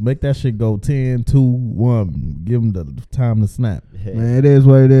lose, make that shit go 10, 2, 1, give them the time to snap. Man, it is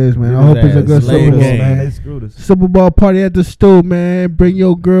what it is, man. I Give hope it it's a that good slay Super Bowl, game. Man, man. they screwed us. Super Bowl party at the stool, man. Bring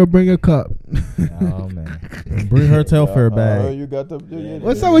your girl, bring a cup. Oh man. Bring her Telfair back. You got the.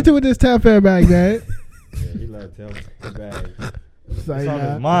 What's up with you with this Telfair bag, man? Yeah, he like tell the bag. Say It's on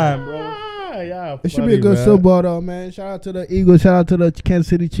nah. his mind, bro. It should be a good Super Bowl, though, man. Shout out to the Eagles. Shout out to the Kansas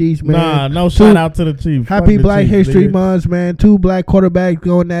City Chiefs, man. Nah, no shout out to the Chiefs. Happy Fuck the Black Chiefs, History nigga. Month, man. 2 black quarterbacks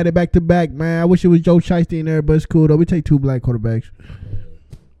going at it back to back, man. I wish it was Joe Shiesty in there, but it's cool, though. We take 2 black quarterbacks.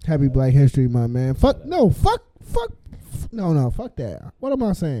 Happy Black History Month, man. Fuck that. What am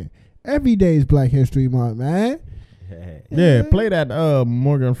I saying? Every day is Black History Month, man. Yeah, play that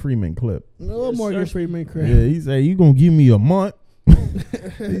Morgan Freeman clip. No Morgan Freeman crap. Yeah, he said, you gonna give me a month?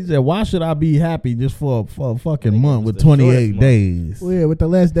 He said, why should I be happy just for a fucking month with the shortest 28 month. days? Well, yeah, with the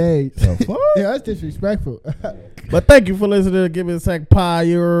less days. The fuck? Yeah, that's disrespectful. But thank you for listening to Give Me a Sec Pie.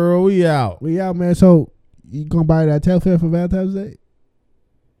 We out. We out, man. So, you gonna buy that Telfair for Valentine's Day?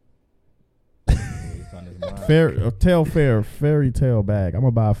 It's on his mind. Telfair fairy tale bag. I'm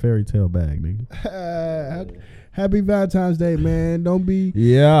gonna buy a fairy tale bag, nigga. Happy Valentine's Day, man. Don't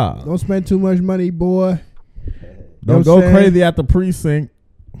Yeah. spend too much money, boy. Don't know what go I'm saying? crazy at the precinct.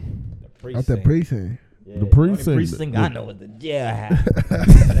 At the precinct. Yeah, the precinct. only precinct I know is the jailhouse.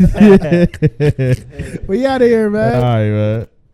 We out of here, man. All right, man.